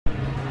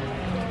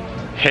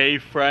Hey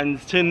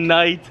friends,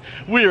 tonight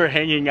we are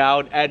hanging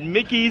out at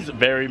Mickey's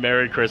Very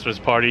Merry Christmas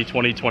Party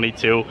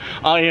 2022.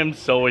 I am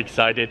so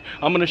excited.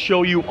 I'm gonna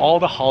show you all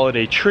the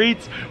holiday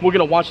treats. We're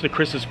gonna watch the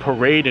Christmas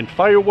parade and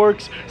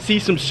fireworks, see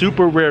some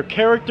super rare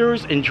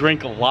characters, and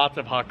drink lots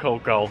of hot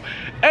cocoa.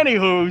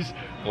 Anywho's,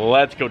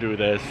 let's go do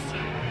this.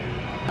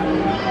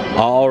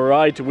 All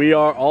right, we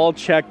are all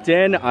checked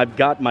in. I've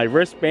got my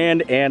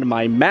wristband and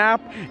my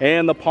map,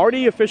 and the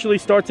party officially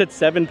starts at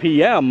 7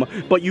 p.m.,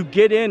 but you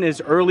get in as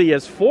early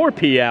as 4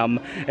 p.m.,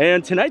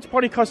 and tonight's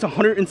party costs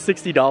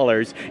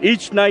 $160.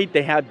 Each night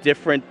they have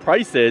different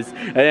prices,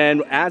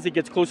 and as it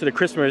gets closer to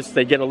Christmas,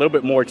 they get a little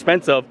bit more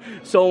expensive.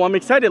 So I'm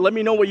excited. Let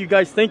me know what you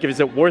guys think. Is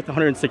it worth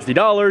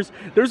 $160?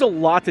 There's a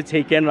lot to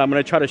take in, and I'm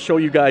going to try to show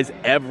you guys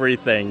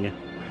everything.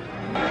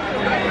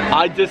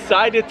 I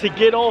decided to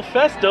get all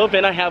festive,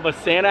 and I have a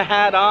Santa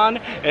hat on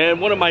and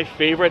one of my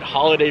favorite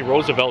holiday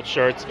Roosevelt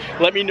shirts.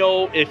 Let me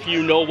know if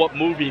you know what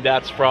movie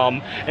that's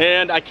from.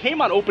 And I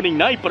came on opening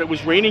night, but it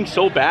was raining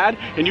so bad,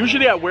 and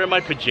usually I wear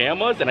my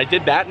pajamas, and I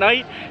did that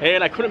night,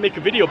 and I couldn't make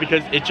a video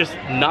because it just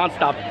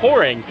non-stop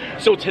pouring.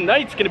 So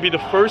tonight's gonna be the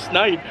first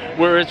night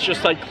where it's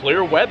just like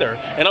clear weather,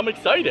 and I'm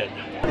excited.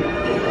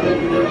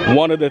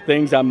 One of the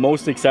things I'm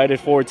most excited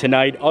for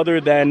tonight, other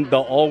than the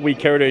all we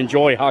care to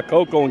enjoy hot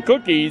cocoa and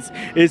cookies,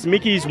 is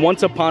Mickey's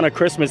Once Upon a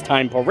Christmas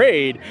Time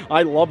parade.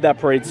 I love that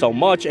parade so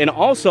much, and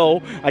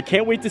also I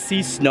can't wait to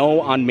see snow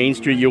on Main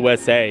Street,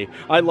 USA.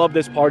 I love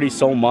this party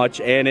so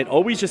much, and it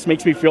always just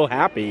makes me feel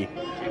happy.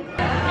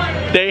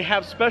 They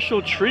have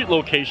special treat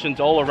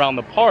locations all around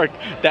the park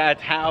that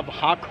have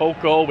hot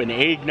cocoa and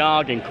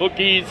eggnog and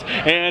cookies,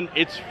 and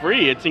it's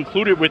free. It's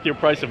included with your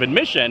price of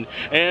admission,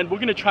 and we're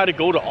gonna try to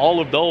go to all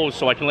of those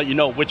so I can let you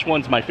know which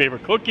one's my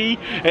favorite cookie,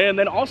 and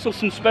then also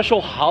some special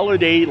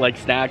holiday like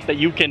snacks that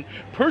you can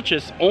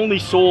purchase only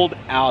sold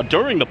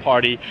during the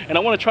party, and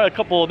I want to try a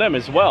couple of them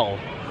as well.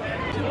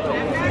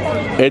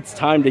 It's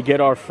time to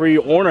get our free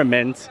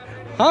ornaments.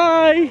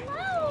 Hi!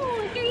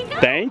 Oh, here you go.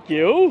 Thank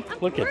you.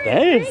 Look at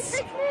this.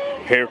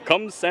 Here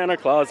comes Santa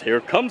Claus,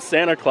 here comes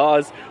Santa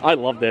Claus. I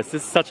love this.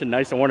 This is such a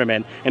nice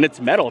ornament, and it's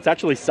metal. It's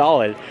actually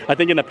solid. I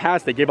think in the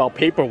past they gave out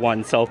paper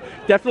ones, so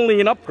definitely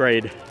an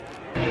upgrade.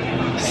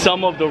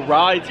 Some of the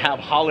rides have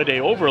holiday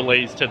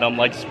overlays to them,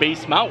 like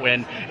Space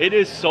Mountain. It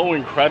is so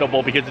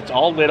incredible because it's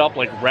all lit up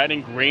like red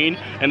and green,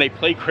 and they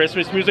play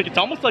Christmas music. It's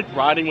almost like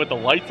riding with the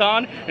lights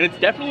on, and it's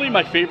definitely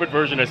my favorite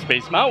version of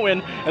Space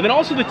Mountain. And then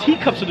also the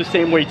teacups are the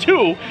same way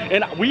too,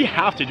 and we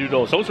have to do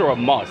those. Those are a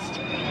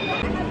must.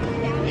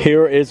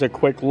 Here is a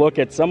quick look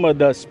at some of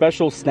the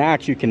special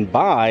snacks you can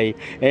buy,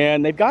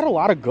 and they've got a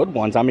lot of good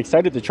ones. I'm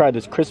excited to try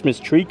this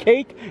Christmas tree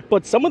cake,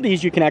 but some of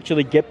these you can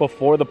actually get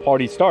before the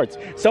party starts.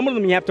 Some of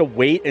them you have to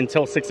wait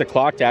until 6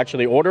 o'clock to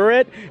actually order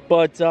it,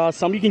 but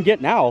some you can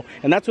get now,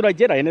 and that's what I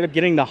did. I ended up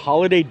getting the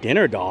holiday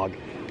dinner dog.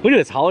 Look at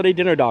this holiday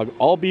dinner dog,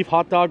 all beef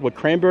hot dog with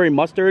cranberry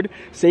mustard,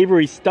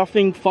 savory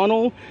stuffing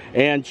funnel,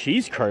 and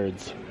cheese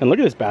curds. And look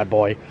at this bad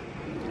boy.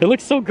 It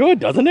looks so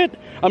good, doesn't it?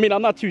 I mean,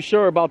 I'm not too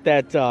sure about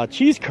that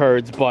cheese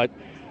curds, but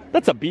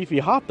that's a beefy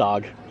hot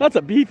dog. That's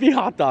a beefy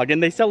hot dog,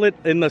 and they sell it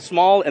in the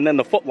small and then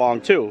the foot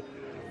long too.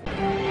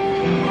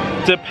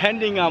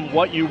 Depending on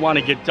what you want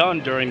to get done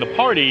during the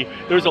party,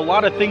 there's a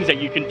lot of things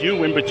that you can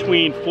do in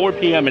between 4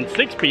 p.m. and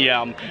 6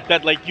 p.m.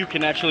 that like you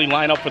can actually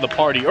line up for the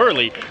party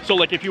early. So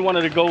like if you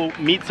wanted to go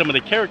meet some of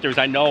the characters,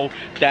 I know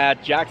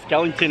that Jack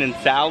Skellington and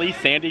Sally,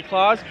 Sandy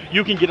Claus,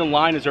 you can get in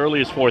line as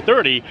early as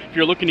 4:30. If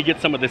you're looking to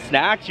get some of the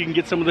snacks, you can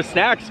get some of the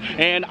snacks,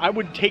 and I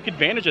would take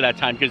advantage of that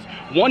time because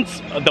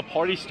once the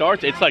party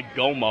starts, it's like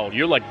go mode.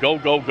 You're like go,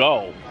 go,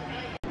 go.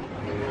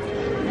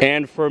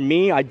 And for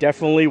me, I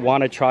definitely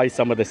want to try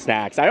some of the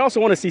snacks. I also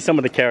want to see some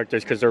of the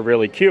characters because they're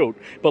really cute.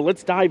 But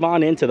let's dive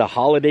on into the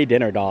holiday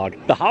dinner dog.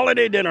 The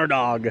holiday dinner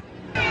dog.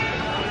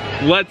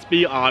 Let's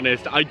be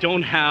honest, I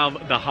don't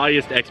have the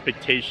highest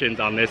expectations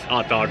on this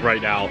hot dog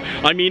right now.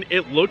 I mean,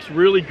 it looks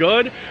really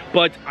good,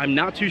 but I'm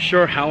not too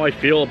sure how I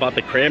feel about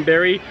the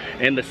cranberry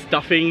and the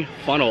stuffing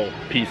funnel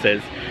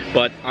pieces.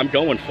 But I'm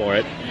going for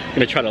it. I'm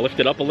gonna try to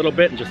lift it up a little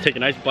bit and just take a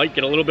nice bite,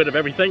 get a little bit of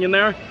everything in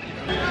there.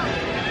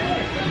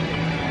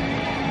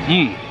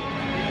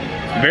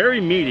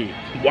 Very meaty.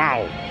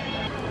 Wow.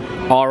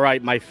 All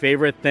right, my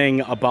favorite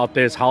thing about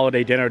this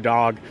holiday dinner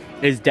dog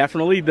is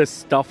definitely the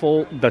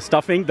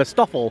stuffing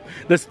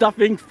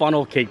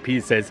funnel cake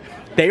pieces.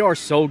 They are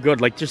so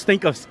good. Like just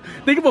think of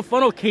a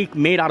funnel cake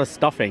made out of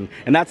stuffing,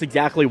 and that's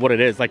exactly what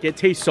it is. Like it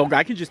tastes so good.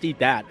 I could just eat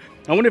that.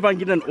 I wonder if I can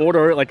get an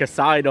order like a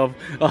side of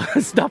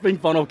stuffing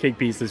funnel cake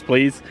pieces,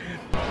 please.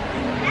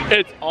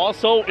 It's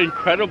also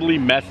incredibly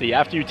messy.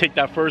 After you take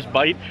that first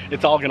bite,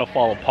 it's all gonna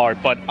fall apart,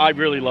 but I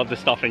really love the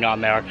stuffing on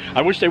there.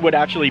 I wish they would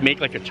actually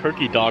make like a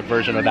turkey dog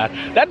version of that.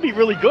 That'd be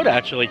really good,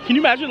 actually. Can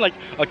you imagine like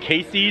a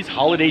Casey's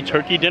holiday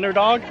turkey dinner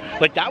dog?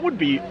 Like that would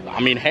be, I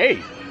mean,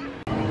 hey.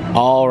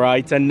 All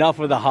right, enough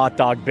of the hot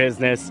dog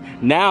business.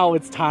 Now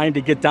it's time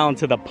to get down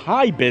to the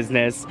pie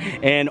business.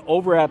 And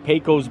over at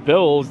Pecos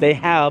Bill's, they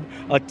have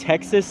a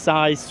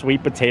Texas-sized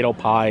sweet potato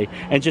pie.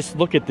 And just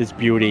look at this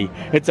beauty.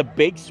 It's a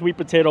big sweet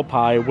potato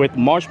pie with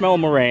marshmallow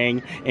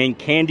meringue and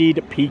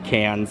candied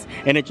pecans.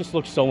 And it just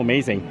looks so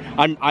amazing.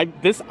 I'm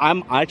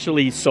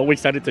actually so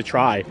excited to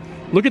try.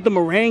 Look at the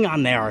meringue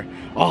on there.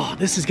 Oh,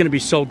 this is gonna be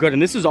so good.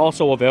 And this is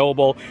also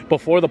available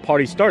before the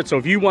party starts. So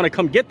if you wanna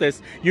come get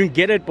this, you can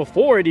get it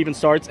before it even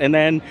starts and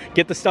then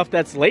get the stuff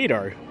that's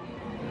later.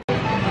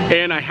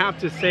 And I have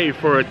to say,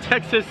 for a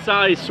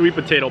Texas-sized sweet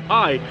potato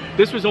pie,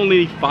 this was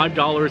only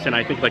 $5 and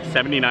I think like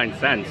 79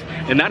 cents.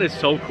 And that is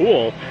so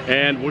cool.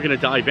 And we're gonna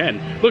dive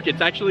in. Look, it's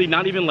actually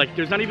not even like,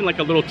 there's not even like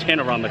a little tin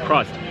around the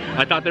crust.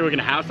 I thought they were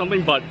gonna have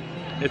something, but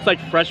it's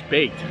like fresh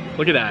baked.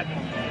 Look at that.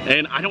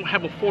 And I don't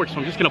have a fork, so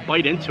I'm just gonna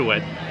bite into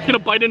it. I'm gonna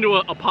bite into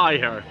a pie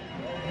here.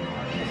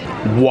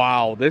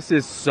 Wow, this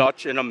is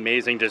such an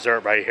amazing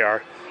dessert right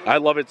here. I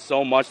love it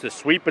so much. The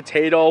sweet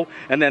potato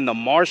and then the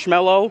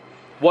marshmallow.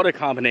 What a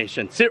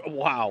combination.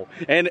 Wow.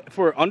 And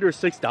for under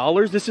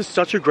 $6, this is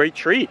such a great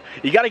treat.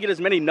 You gotta get as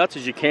many nuts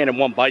as you can in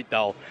one bite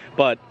though.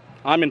 But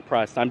I'm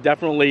impressed. I'm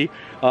definitely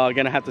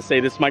gonna have to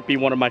say this might be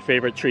one of my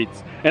favorite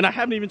treats. And I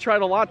haven't even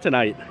tried a lot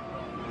tonight.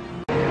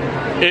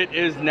 It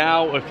is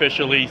now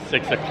officially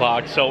 6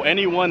 o'clock, so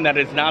anyone that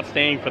is not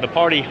staying for the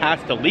party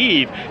has to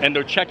leave, and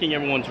they're checking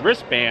everyone's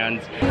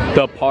wristbands.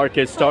 The park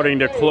is starting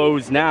to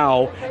close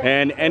now,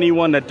 and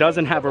anyone that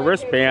doesn't have a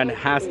wristband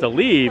has to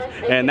leave,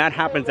 and that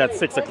happens at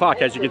 6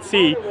 o'clock. As you can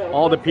see,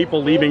 all the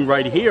people leaving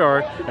right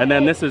here, and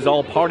then this is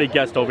all party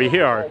guests over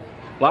here.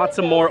 Lots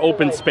of more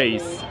open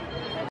space.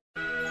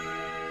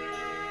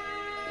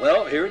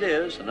 Well, here it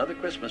is, another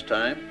Christmas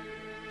time.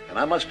 And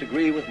I must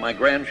agree with my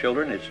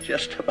grandchildren, it's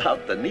just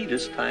about the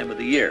neatest time of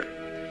the year.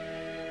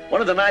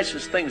 One of the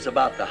nicest things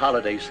about the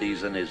holiday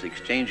season is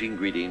exchanging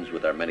greetings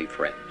with our many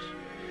friends.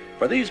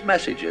 For these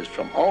messages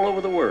from all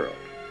over the world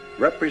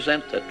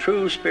represent the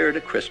true spirit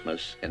of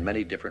Christmas in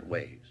many different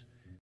ways.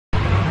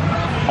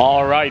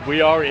 All right,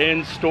 we are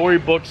in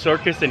Storybook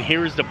Circus, and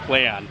here's the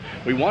plan.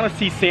 We want to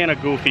see Santa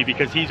Goofy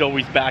because he's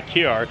always back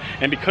here,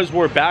 and because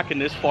we're back in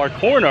this far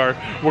corner,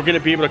 we're going to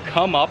be able to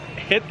come up,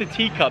 hit the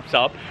teacups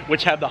up,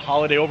 which have the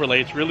holiday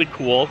overlay. It's really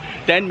cool.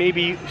 Then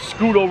maybe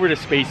scoot over to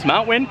Space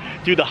Mountain,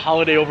 do the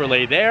holiday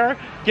overlay there,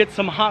 get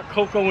some hot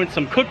cocoa and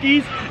some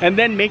cookies, and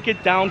then make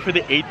it down for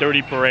the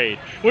 8:30 parade.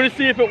 We're going to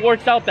see if it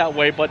works out that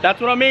way, but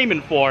that's what I'm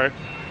aiming for.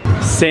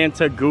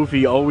 Santa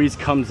Goofy always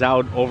comes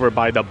out over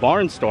by the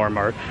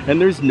Barnstormer, and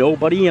there's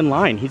nobody in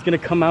line. He's gonna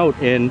come out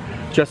in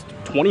just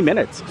 20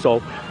 minutes.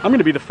 So I'm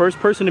gonna be the first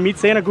person to meet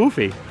Santa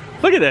Goofy.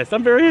 Look at this,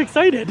 I'm very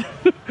excited.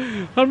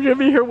 I'm gonna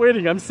be here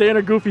waiting. I'm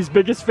Santa Goofy's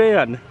biggest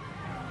fan.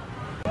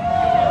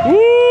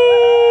 Woo!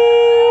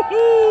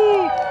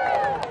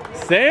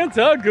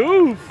 Santa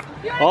Goof.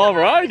 All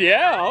right,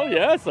 yeah, oh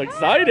yes,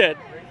 excited.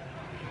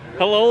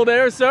 Hello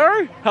there,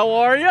 sir. How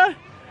are you?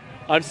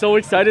 I'm so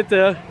excited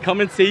to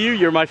come and see you.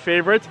 You're my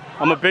favorite.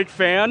 I'm a big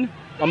fan.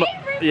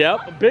 Yep,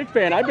 a big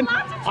fan.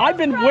 I've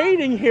been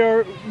waiting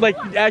here like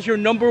as your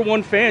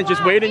 #1 fan,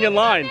 just waiting in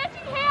line.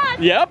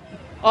 Yep.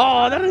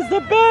 Oh, that is the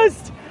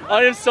best.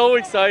 I am so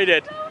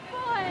excited.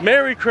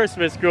 Merry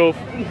Christmas, Goof.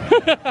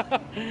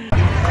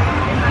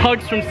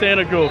 Hugs from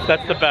Santa Goof.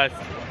 That's the best.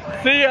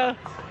 See ya.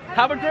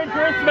 Have a great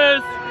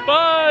Christmas.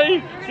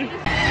 Bye.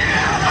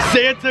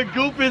 Santa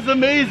Goof is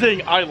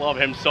amazing. I love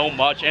him so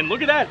much. And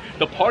look at that.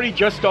 The party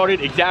just started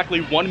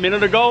exactly 1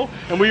 minute ago,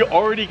 and we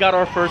already got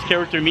our first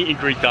character meet and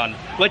greet done.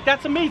 Like,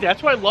 that's amazing.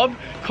 That's why I love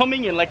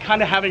coming and like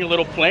kind of having a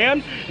little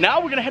plan.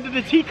 Now we're gonna head to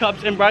the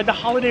teacups and ride the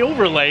holiday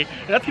overlay,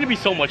 and that's gonna be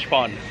so much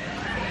fun.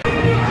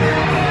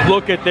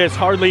 Look at this,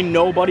 hardly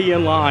nobody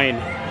in line.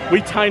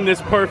 We timed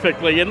this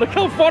perfectly, and look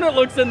how fun it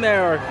looks in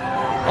there.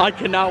 I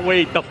cannot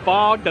wait. The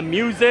fog, the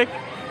music,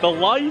 the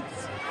lights.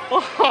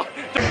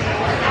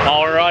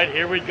 All right,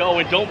 here we go.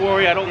 And don't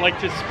worry, I don't like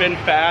to spin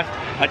fast.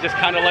 I just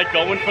kind of like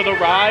going for the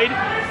ride.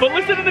 But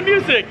listen to the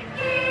music.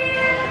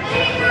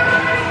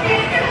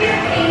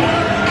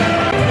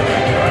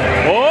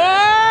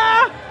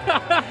 Oh!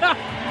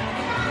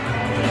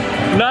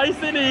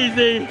 Nice and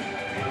easy.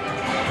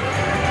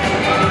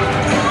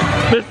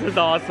 This is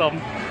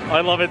awesome.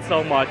 I love it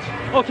so much.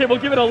 Okay, we'll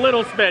give it a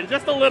little spin,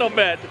 just a little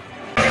bit.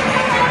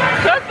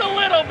 Just a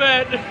little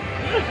bit.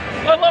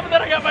 I love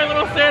that I got my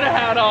little Santa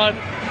hat on.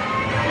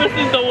 This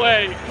is the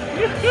way.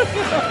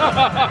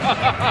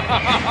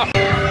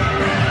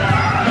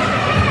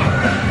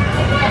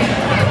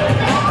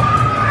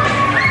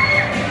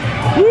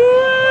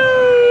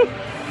 Woo!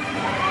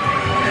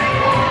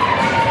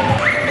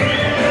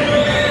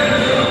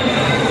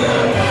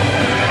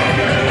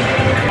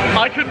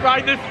 I could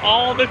ride this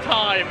all the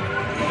time.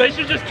 They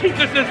should just keep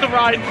this as the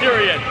ride,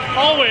 period.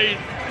 Always.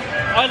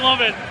 I love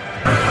it.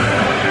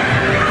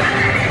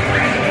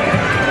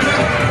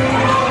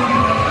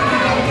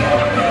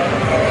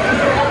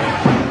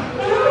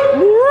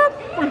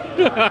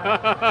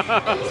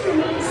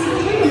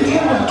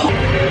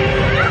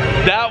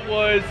 That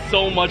was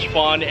so much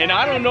fun, and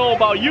I don't know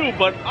about you,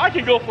 but I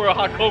can go for a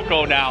hot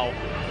cocoa now.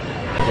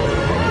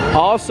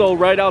 Also,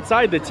 right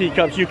outside the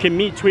teacups, you can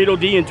meet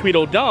Tweedledee and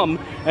Tweedledum.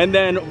 And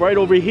then right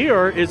over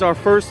here is our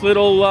first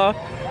little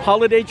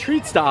holiday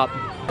treat stop.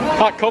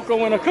 Hot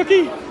cocoa and a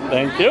cookie.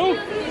 Thank you.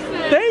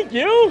 Thank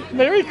you.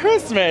 Merry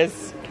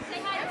Christmas.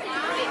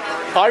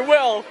 I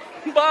will.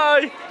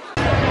 Bye.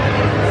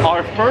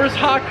 Our first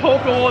hot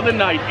cocoa of the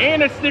night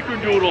and a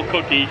snickerdoodle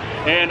cookie.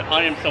 And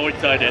I am so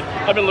excited.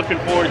 I've been looking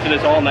forward to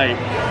this all night.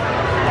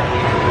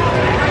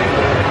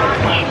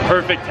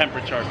 Perfect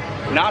temperature.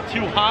 Not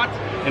too hot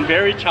and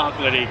very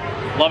chocolatey.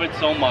 Love it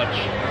so much.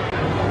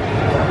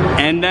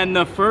 And then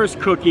the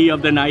first cookie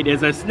of the night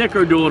is a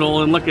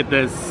snickerdoodle, and look at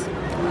this.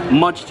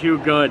 Much too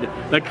good.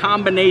 The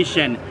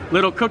combination,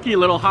 little cookie,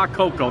 little hot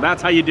cocoa.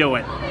 That's how you do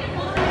it.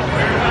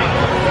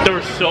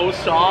 They're so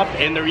soft,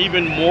 and they're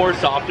even more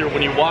softer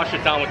when you wash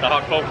it down with the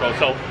hot cocoa.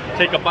 So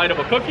take a bite of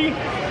a cookie,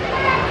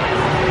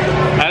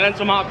 and then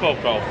some hot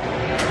cocoa.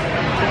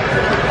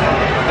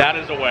 That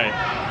is the way.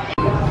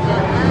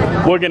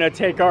 We're gonna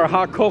take our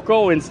hot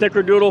cocoa and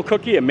snickerdoodle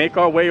cookie and make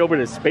our way over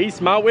to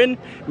Space Mountain.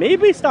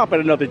 Maybe stop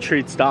at another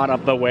treat stop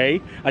up the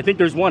way. I think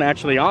there's one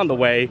actually on the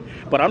way,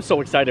 but I'm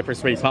so excited for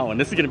Space Mountain.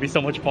 This is gonna be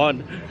so much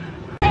fun.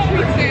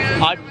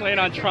 I plan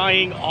on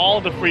trying all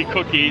the free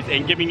cookies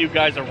and giving you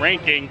guys a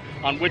ranking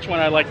on which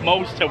one I like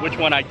most to which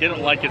one I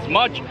didn't like as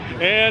much,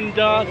 and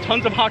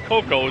tons of hot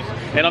cocos.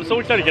 And I'm so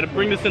excited to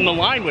bring this in the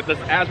line with us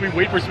as we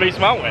wait for Space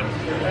Mountain.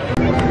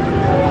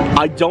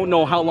 I don't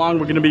know how long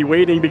we're gonna be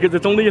waiting because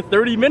it's only a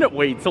 30-minute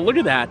wait, so look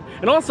at that.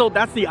 And also,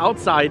 that's the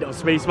outside of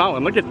Space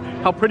Mountain. Look at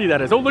how pretty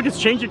that is. Oh, look,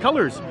 it's changing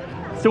colors.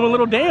 It's doing a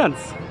little dance.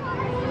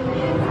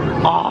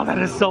 Oh, that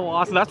is so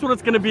awesome. That's what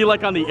it's gonna be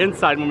like on the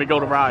inside when we go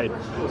to ride.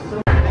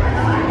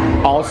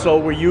 Also,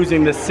 we're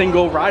using the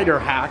single rider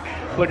hack.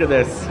 Look at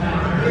this.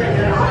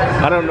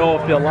 I don't know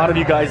if a lot of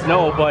you guys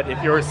know, but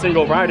if you're a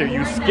single rider,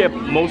 you skip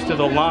most of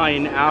the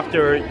line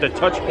after the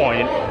touch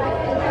point.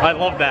 I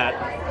love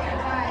that.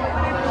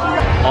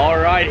 All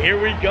right,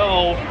 here we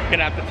go.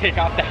 Gonna have to take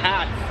off the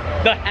hats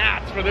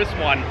for this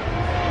one.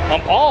 I'm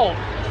bald.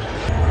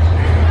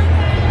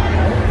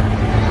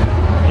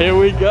 Here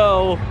we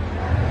go.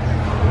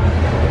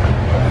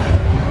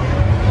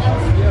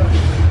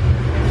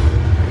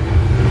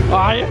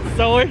 I am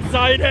so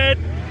excited.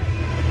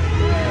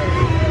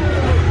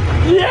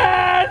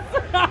 Yes!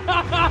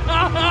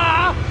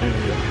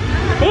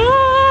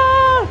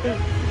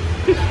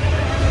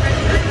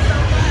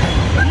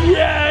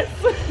 Yes! Yes!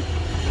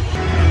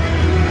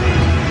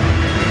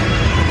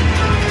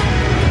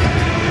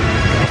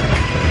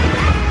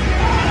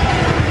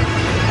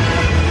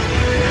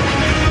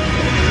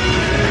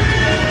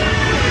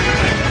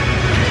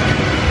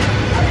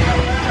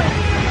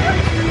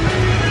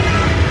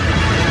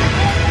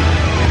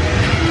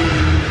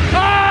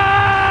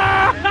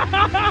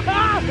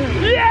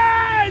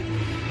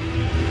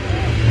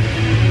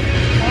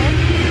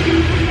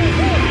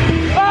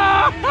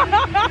 Yes!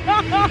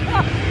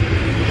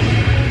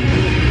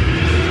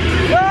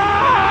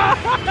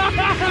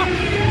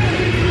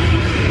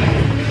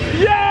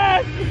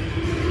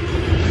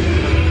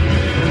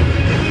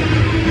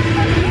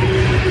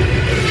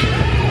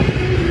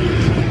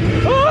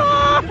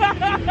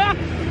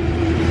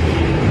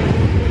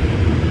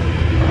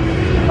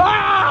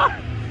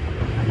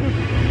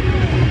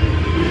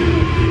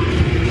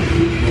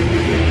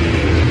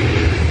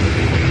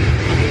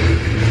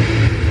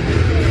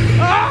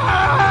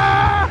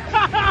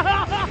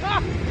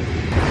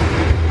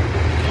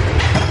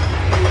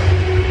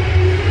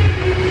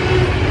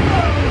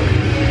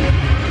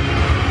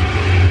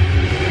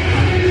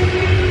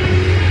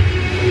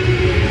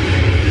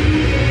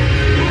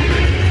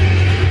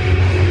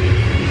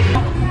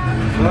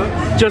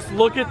 Just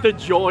look at the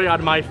joy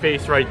on my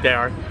face right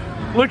there.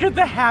 Look at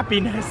the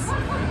happiness.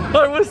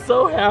 I was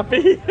so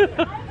happy.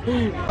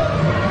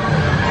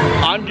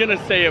 I'm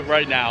gonna say it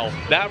right now.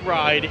 That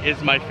ride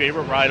is my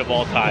favorite ride of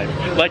all time.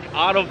 Like,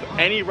 out of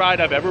any ride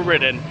I've ever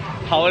ridden,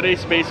 Holiday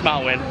Space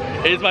Mountain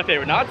is my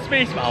favorite. Not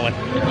Space Mountain,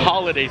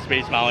 Holiday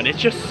Space Mountain. It's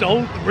just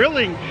so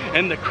thrilling.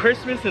 And the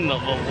Christmas and the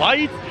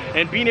lights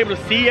and being able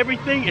to see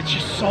everything, it's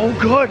just so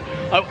good.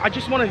 I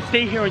just want to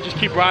stay here and just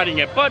keep riding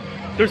it. But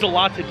there's a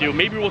lot to do.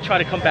 Maybe we'll try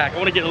to come back. I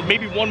want to get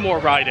maybe one more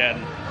ride in.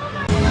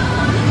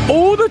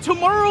 Oh, the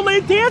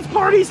Tomorrowland dance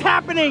party's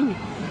happening.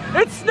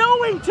 It's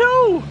snowing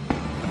too.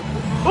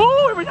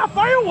 Oh, we got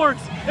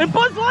fireworks and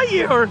Buzz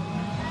Lightyear.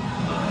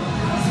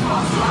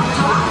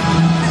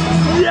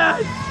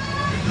 Yes.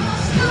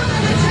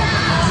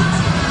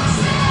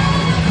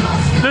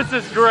 This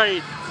is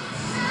great.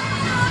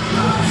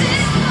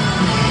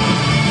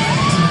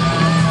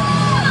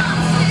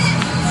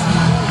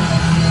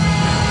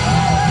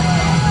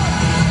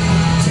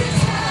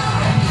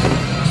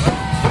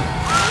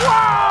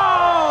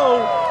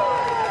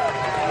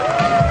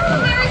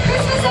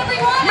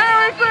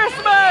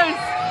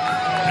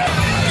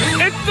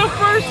 The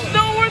first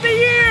snow of the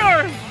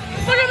year!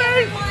 Look at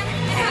this!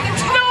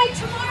 Snow!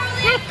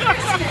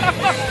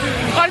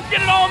 I'm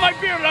getting all in my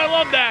beard and I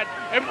love that!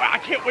 And I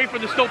can't wait for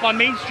the snow on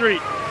Main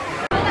Street.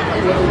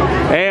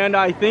 And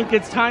I think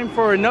it's time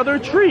for another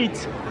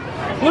treat.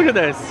 Look at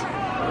this.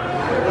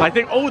 I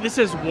think, oh, this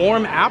is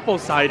warm apple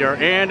cider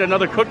and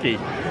another cookie.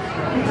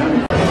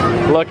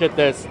 Look at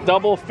this,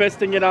 double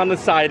fisting it on the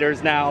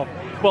ciders now.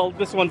 Well,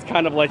 this one's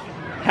kind of like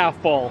half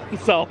full,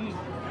 so.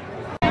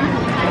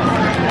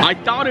 I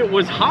thought it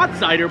was hot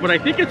cider, but I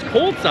think it's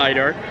cold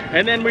cider.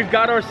 And then we've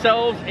got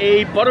ourselves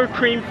a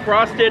buttercream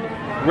frosted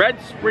red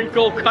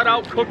sprinkle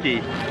cutout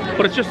cookie.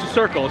 But it's just a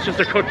circle, it's just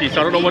a cookie,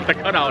 so I don't know what the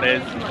cutout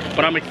is.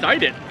 But I'm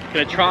excited.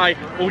 We're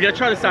gonna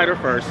try the cider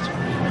first.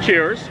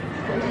 Cheers.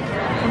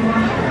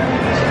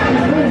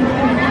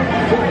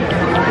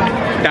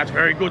 That's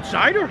very good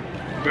cider.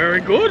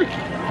 Very good.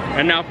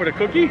 And now for the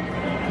cookie.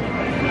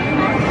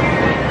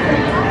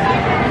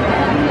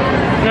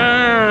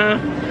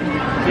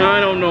 I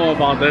don't know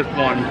about this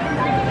one,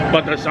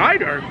 but the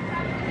cider,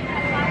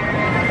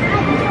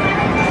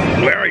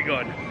 very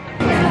good.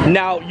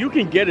 Now, you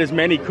can get as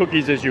many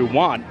cookies as you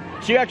want.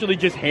 She actually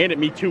just handed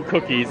me 2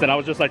 cookies, and I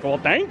was just like, well,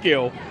 thank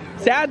you.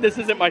 Sad this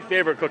isn't my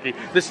favorite cookie.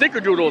 The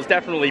snickerdoodle is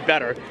definitely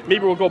better.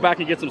 Maybe we'll go back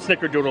and get some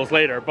snickerdoodles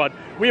later, but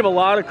we have a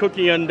lot of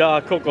cookie and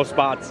cocoa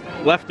spots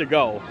left to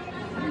go.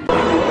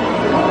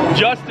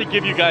 Just to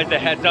give you guys a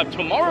heads up,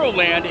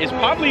 Tomorrowland is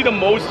probably the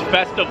most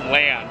festive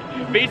land.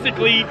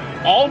 Basically,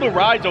 all the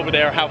rides over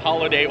there have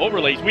holiday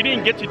overlays. We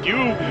didn't get to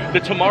do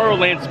the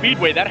Tomorrowland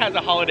Speedway. That has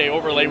a holiday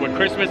overlay with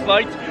Christmas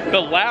lights. The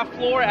laugh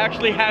floor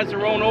actually has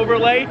their own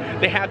overlay.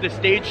 They have the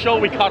stage show.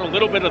 We caught a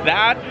little bit of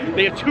that.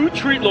 They have 2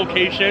 treat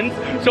locations.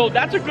 So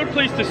that's a good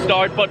place to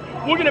start, but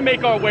we're gonna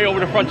make our way over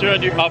to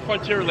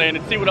Frontierland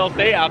and see what else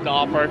they have to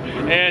offer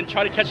and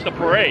try to catch the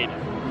parade.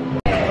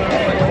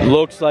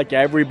 Looks like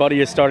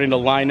everybody is starting to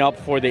line up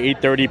for the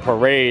 8:30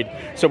 parade.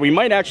 So we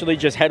might actually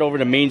just head over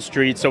to Main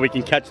Street so we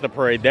can catch the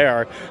parade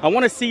there. I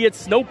want to see it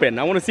snowing.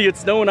 I want to see it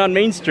snowing on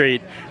Main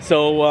Street.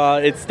 So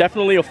it's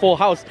definitely a full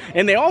house.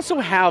 And they also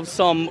have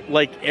some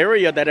like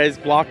area that is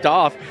blocked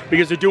off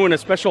because they're doing a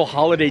special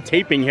holiday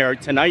taping here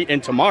tonight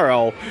and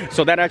tomorrow.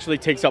 So that actually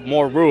takes up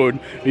more room.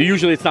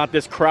 Usually it's not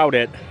this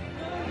crowded.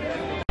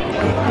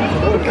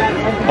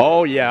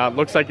 Oh yeah, it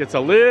looks like it's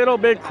a little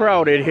bit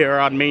crowded here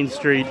on Main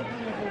Street.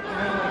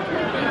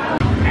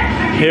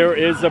 Here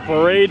is the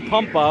parade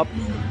pump up.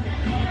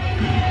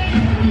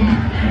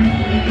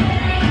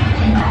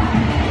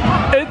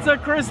 It's a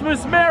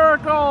Christmas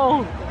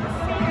miracle!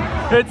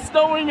 It's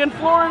snowing in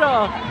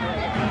Florida!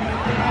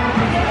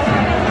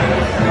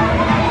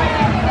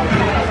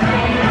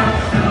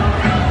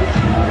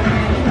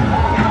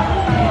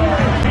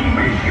 We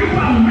wish you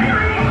a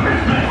Merry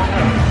Christmas!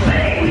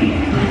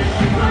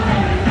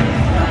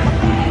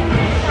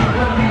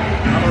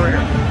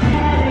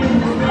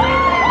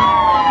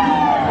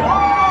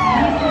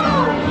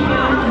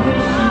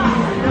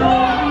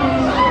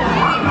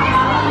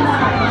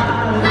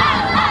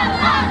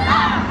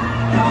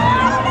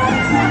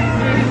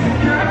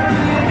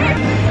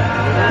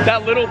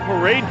 That little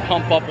parade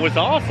pump up was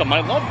awesome.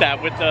 I love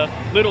that with the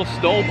little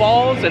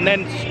snowballs and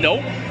then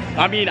snow.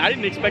 I mean, I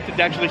didn't expect it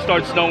to actually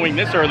start snowing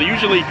this early.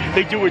 Usually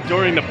they do it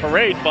during the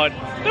parade, but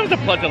that was a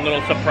pleasant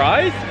little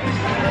surprise.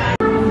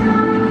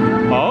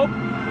 Oh,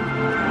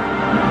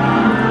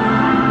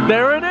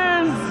 there it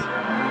is.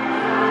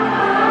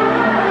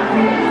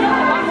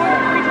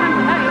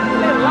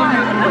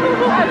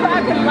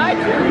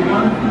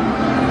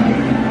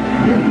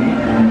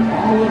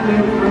 All of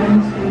their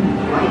friends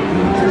invite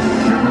you to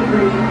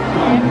celebrate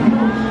the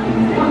most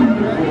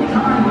wonderful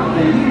time of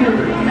the year.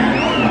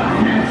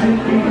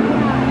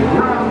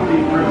 Proudly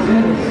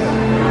presents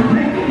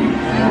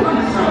Mickey's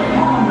Once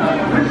Upon a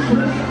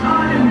Christmas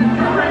Time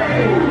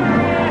Parade.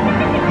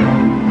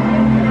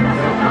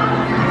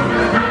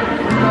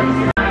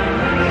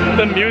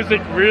 The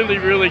music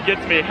really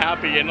gets me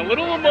happy and a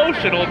little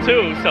emotional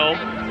too, so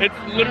it's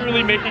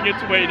literally making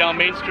its way down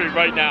Main Street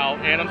right now,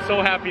 and I'm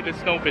so happy the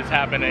snow is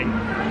happening.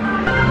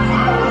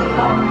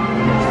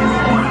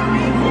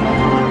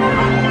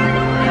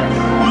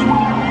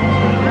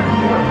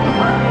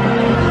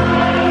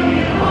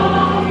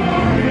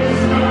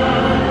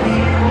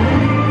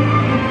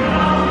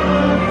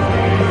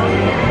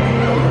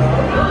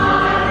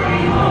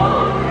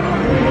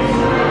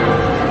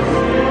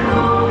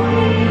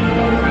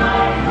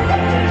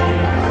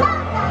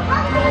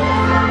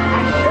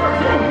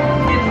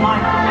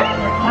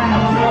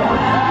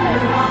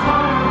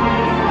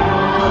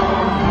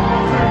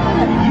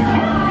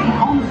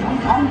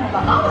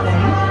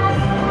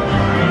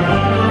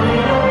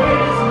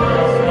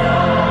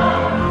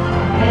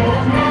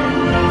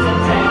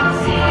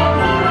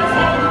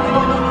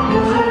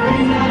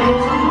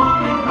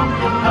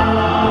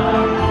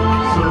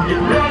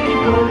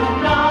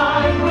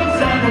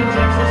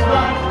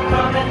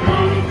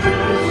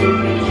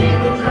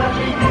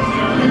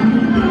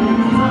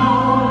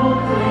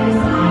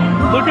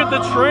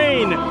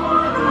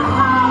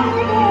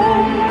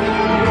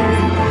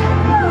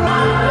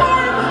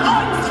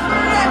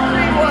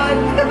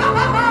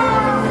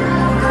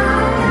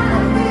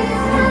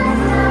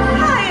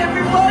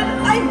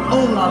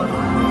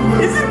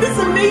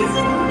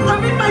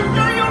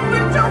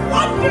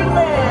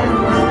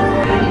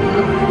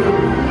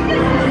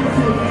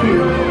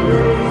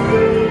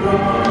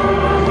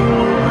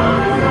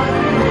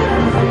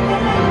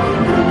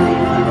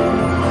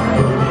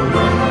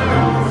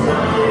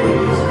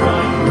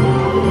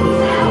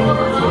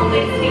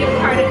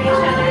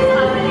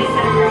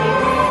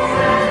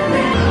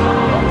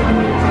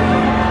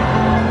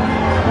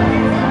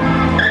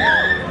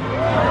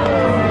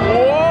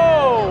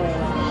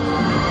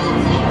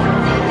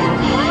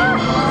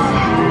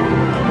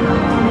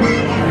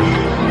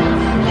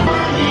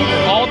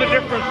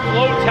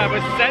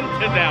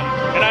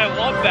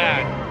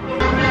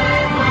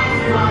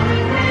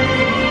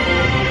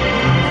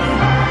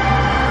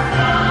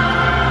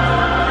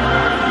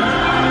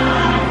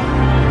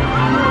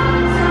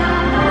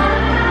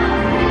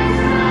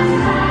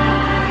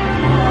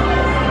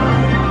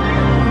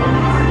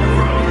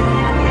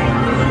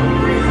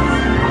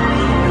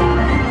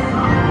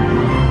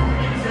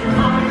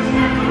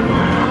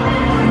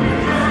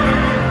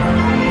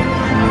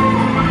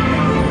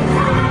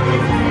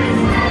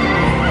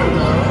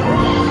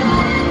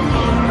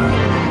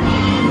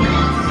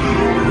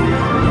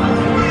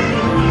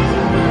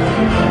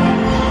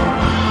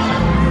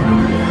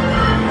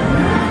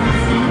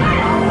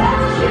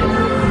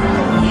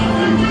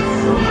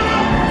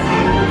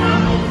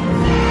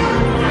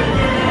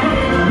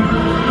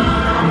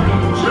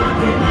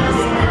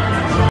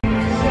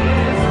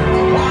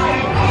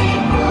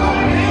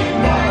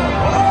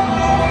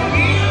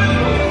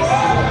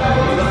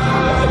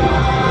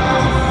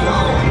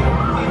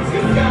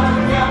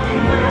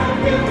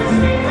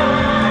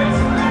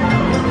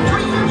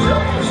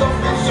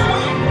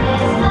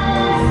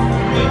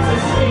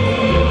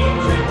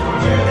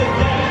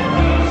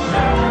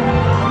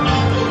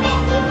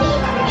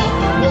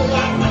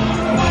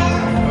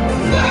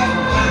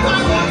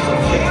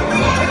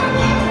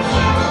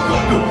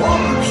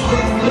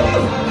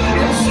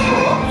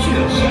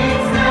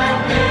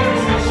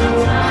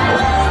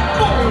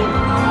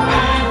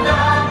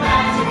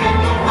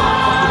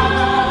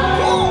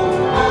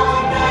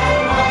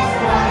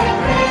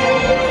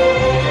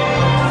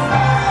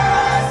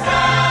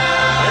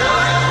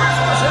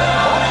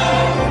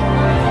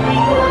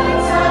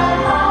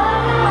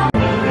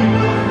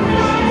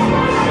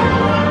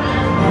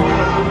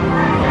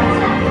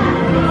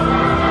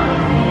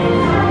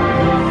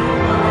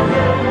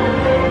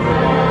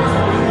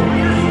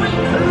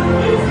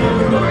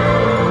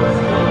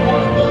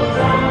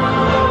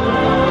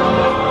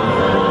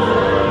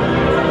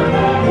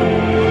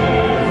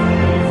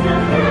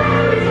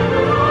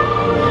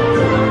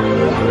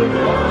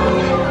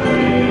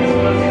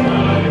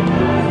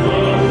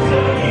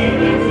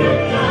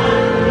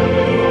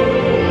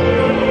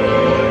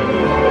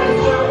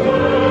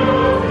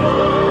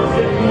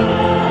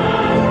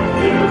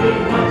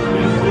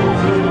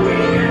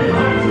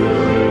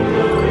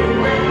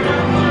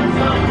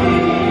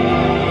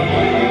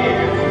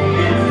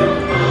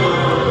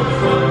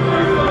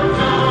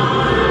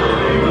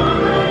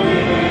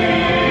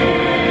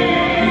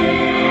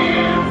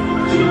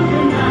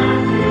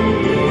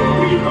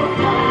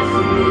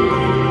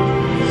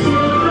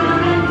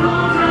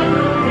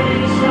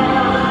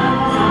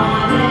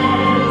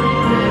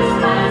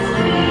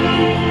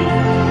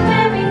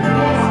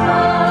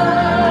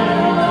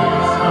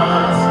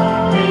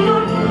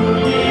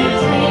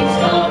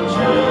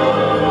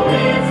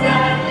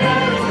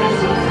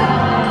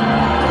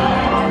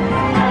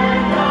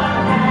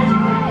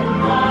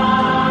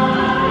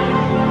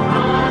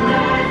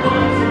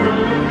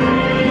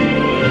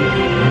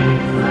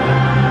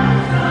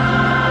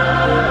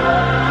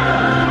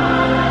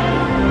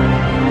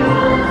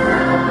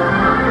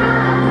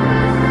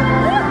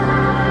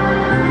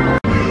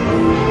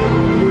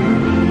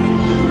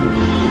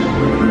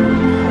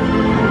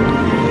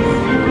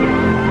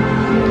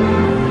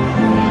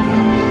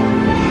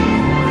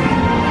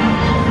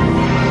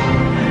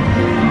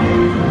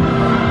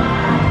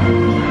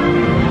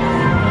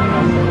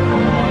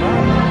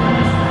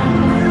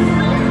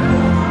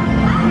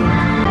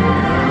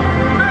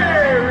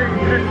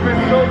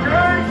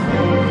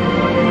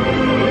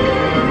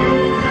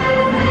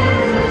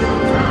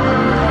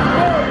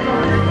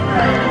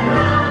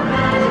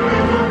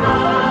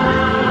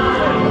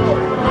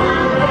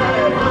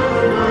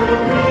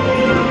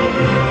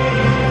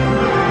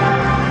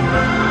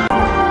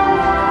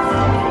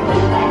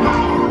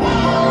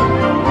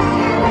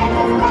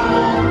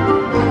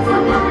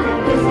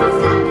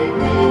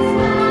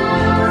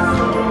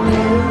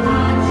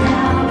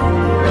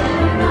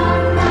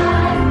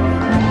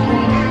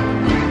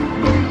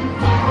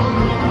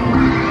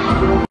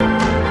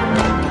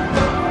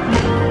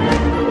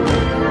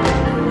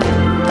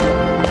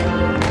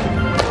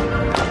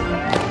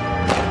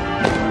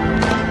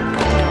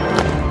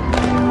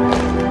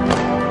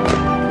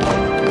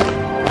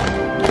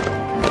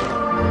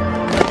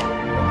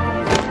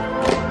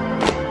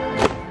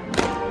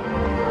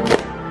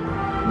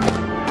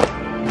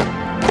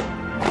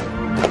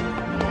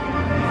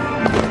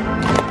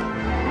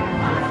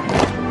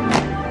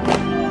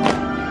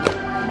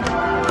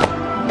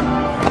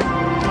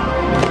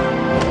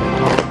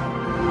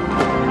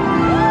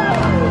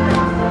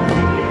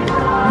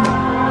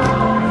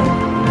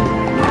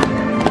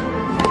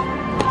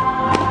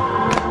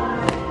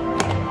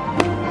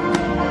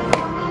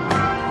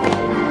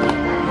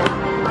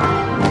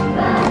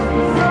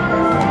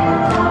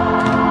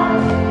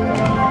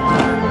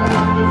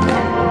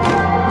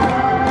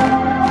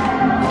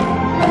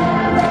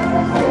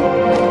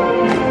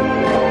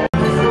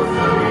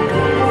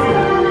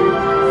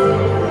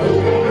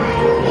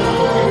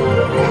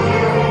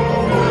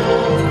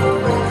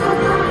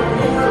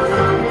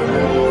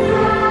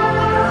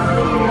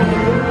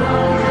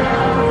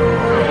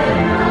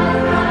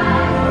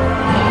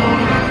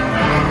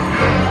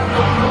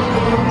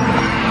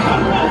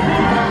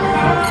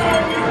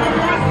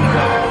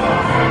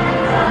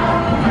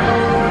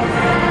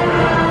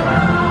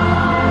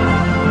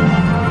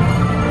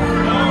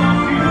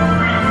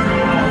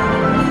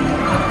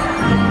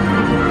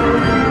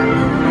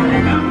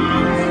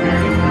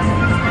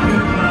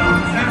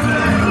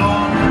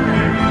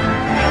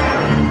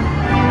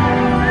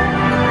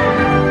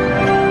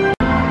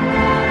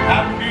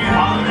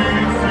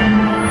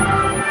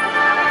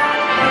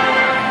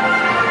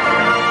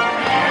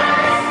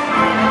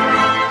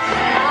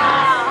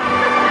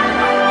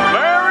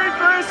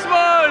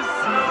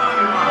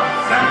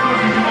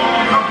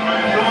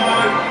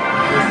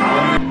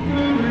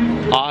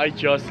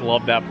 just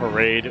love that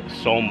parade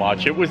so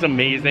much. It was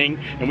amazing,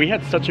 and we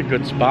had such a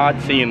good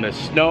spot seeing the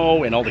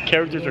snow, and all the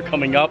characters are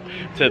coming up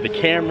to the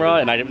camera,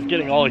 and I was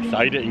getting all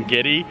excited and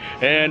giddy.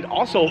 And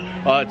also,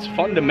 it's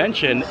fun to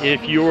mention,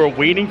 if you were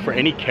waiting for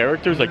any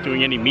characters, like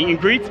doing any meet and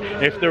greets,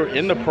 if they're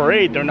in the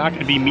parade, they're not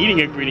going to be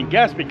meeting and greeting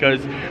guests, because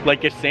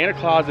like if Santa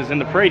Claus is in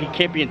the parade, he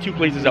can't be in two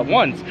places at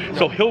once.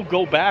 So he'll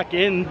go back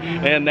in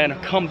and then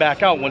come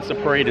back out once the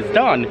parade is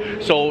done.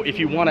 So if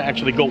you want to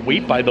actually go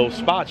wait by those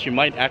spots, you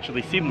might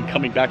actually see them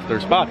coming back to their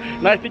spot.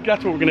 And I think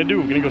that's what we're gonna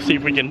do. We're gonna go see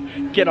if we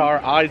can get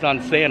our eyes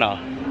on Santa.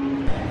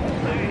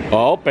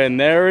 Oh, and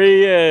there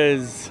he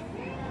is.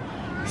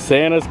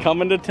 Santa's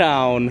coming to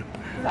town.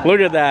 Look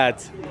at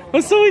that.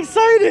 I'm so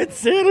excited.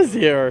 Santa's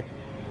here.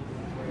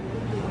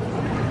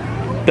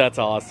 That's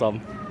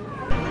awesome.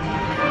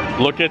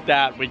 Look at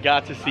that, we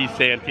got to see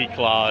Santa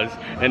Claus.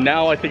 And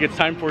now I think it's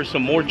time for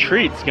some more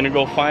treats. Gonna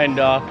go find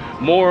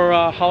more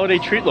holiday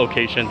treat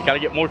locations. Gotta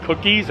get more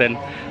cookies, and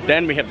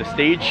then we have the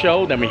stage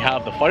show, then we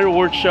have the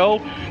fireworks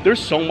show. There's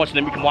so much,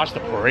 then we can watch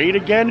the parade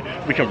again.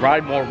 We can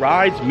ride more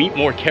rides, meet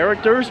more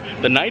characters.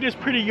 The night is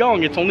pretty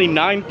young, it's only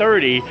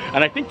 9:30,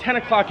 and I think 10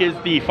 o'clock is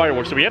the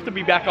fireworks. So we have to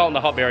be back out in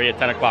the hub area at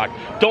 10 o'clock.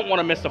 Don't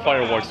wanna miss the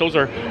fireworks, those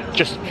are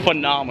just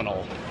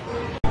phenomenal.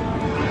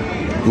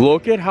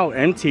 Look at how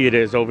empty it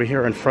is over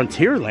here in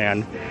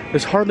Frontierland.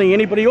 There's hardly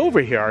anybody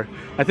over here.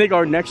 I think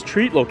our next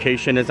treat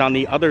location is on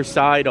the other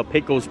side of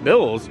Pecos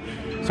Bills.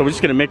 So we're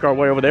just gonna make our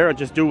way over there and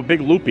just do a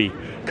big loopy.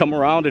 Come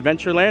around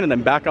Adventureland and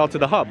then back out to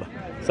the hub.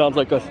 Sounds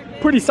like a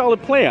pretty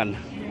solid plan.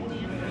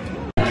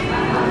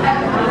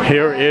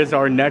 Here is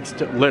our next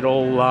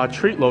little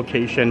treat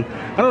location.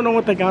 I don't know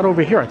what they got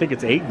over here. I think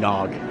it's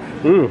eggnog.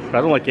 Ooh,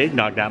 I don't like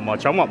eggnog that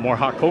much. I want more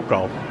hot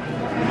cocoa.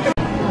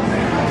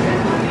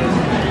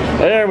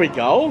 There we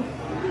go.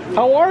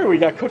 How are we?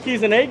 Got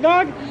cookies and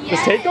eggnog? Yes.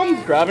 Just take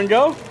them, grab and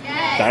go?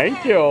 Yes.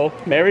 Thank you.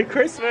 Merry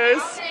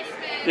Christmas.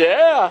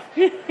 Yeah.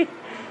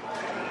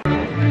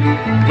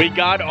 We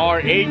got our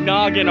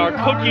eggnog and our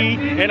cookie,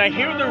 and I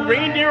hear the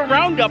reindeer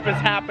roundup is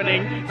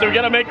happening, so we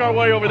gotta make our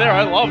way over there.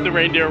 I love the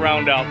reindeer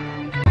roundup.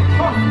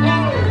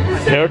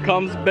 Here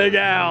comes Big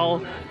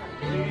Al.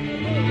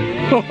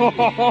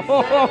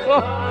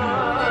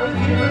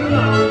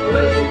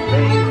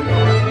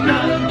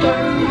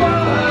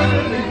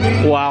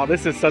 Wow,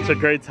 this is such a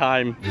great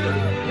time.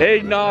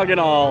 Eggnog and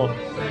all.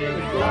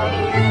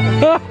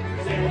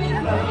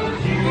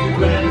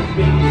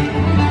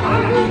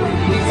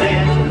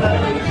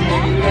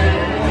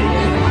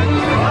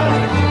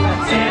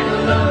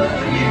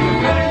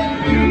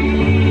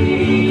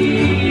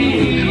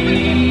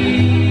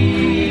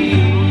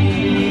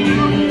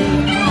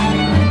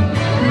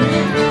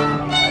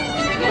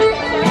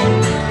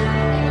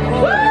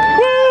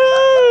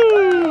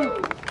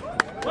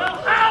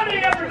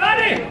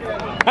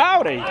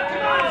 Howdy! Say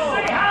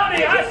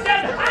howdy! I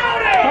said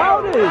howdy!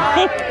 Howdy!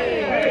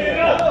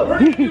 We're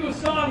going to do a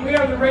song. We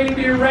are the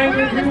Reindeer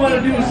Wranglers. We want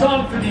to do a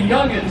song for the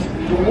youngins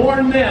to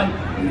warn them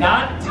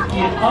not to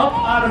get up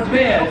out of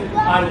bed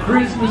on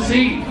Christmas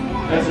Eve.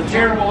 That's a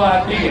terrible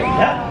idea.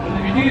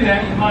 But if you do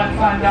that, you might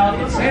find out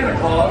that Santa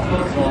Claus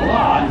looks a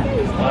lot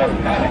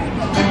like that.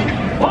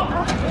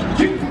 1,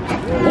 2,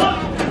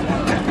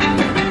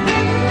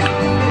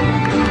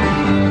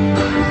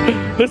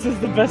 1. This is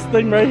the best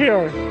thing right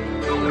here.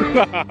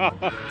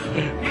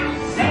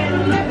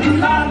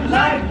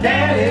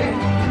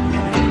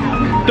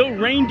 The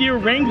Reindeer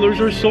Wranglers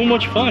are so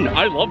much fun.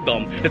 I love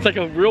them. It's like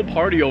a real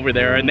party over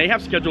there, and they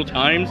have scheduled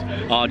times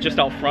just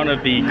out front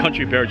of the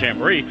Country Bear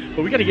Jamboree.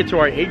 But we got to get to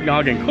our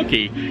eggnog and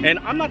cookie, and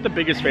I'm not the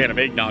biggest fan of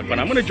eggnog, but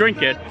I'm gonna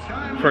drink it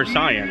for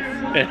science.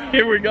 And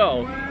here we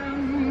go.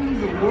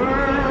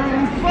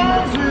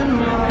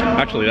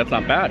 Actually, that's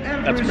not bad.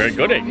 That's a very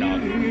good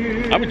eggnog.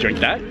 I would drink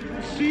that.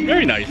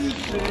 Very nice.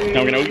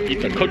 Now we're gonna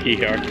eat the cookie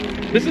here.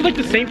 This is like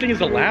the same thing as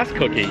the last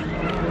cookie.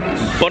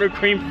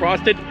 Buttercream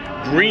frosted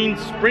green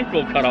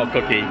sprinkle cutout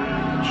cookie.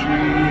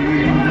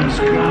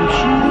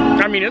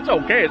 I mean, it's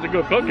okay, it's a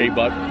good cookie,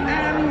 but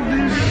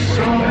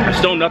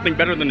still nothing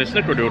better than the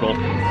snickerdoodle.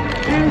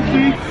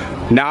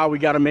 Now we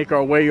gotta make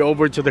our way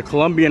over to the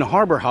Columbian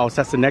Harbor House.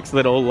 That's the next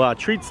little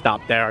treat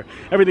stop there.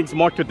 Everything's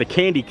marked with the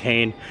candy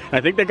cane.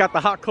 I think they got the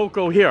hot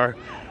cocoa here.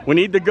 We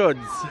need the goods.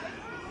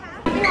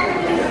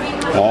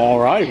 All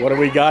right, what do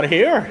we got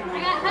here? I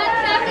got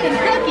hot chocolate and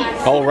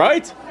cookies. All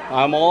right,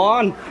 I'm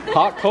on.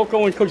 Hot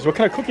cocoa and cookies. What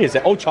kind of cookie is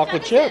it? Oh,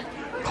 chocolate chip.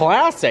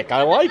 Classic,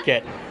 I like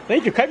it.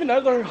 Thank you. Can I have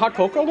another hot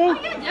cocoa though?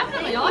 Oh, yeah,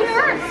 definitely. All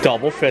yours.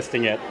 Double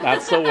fisting it.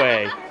 That's the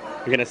way.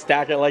 We're gonna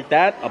stack it like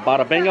that. A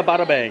bada bing, a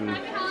bada bang.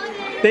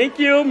 Thank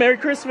you. Merry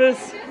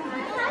Christmas.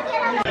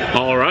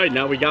 All right,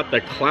 now we got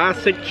the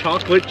classic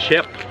chocolate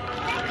chip.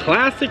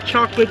 Classic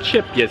chocolate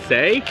chip, you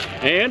say?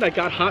 And I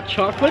got hot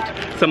chocolate,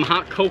 some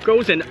hot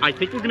cocos, and I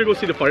think we're gonna go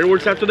see the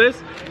fireworks after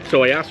this.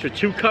 So I asked for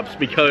 2 cups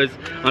because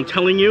I'm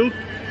telling you,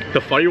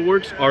 the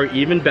fireworks are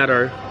even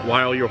better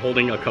while you're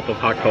holding a cup of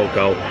hot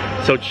cocoa.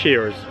 So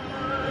cheers.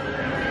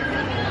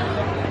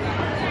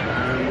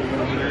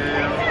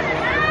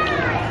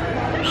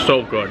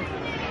 So good.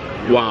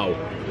 Wow.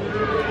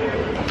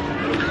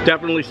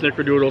 Definitely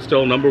Snickerdoodle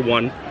still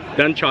 #1,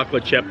 then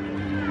chocolate chip,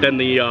 then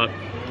the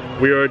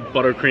weird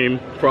buttercream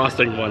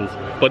frosting ones.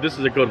 But this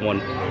is a good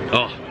one.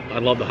 Oh, I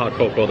love the hot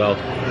cocoa though.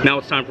 Now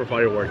it's time for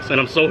fireworks, and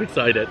I'm so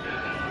excited.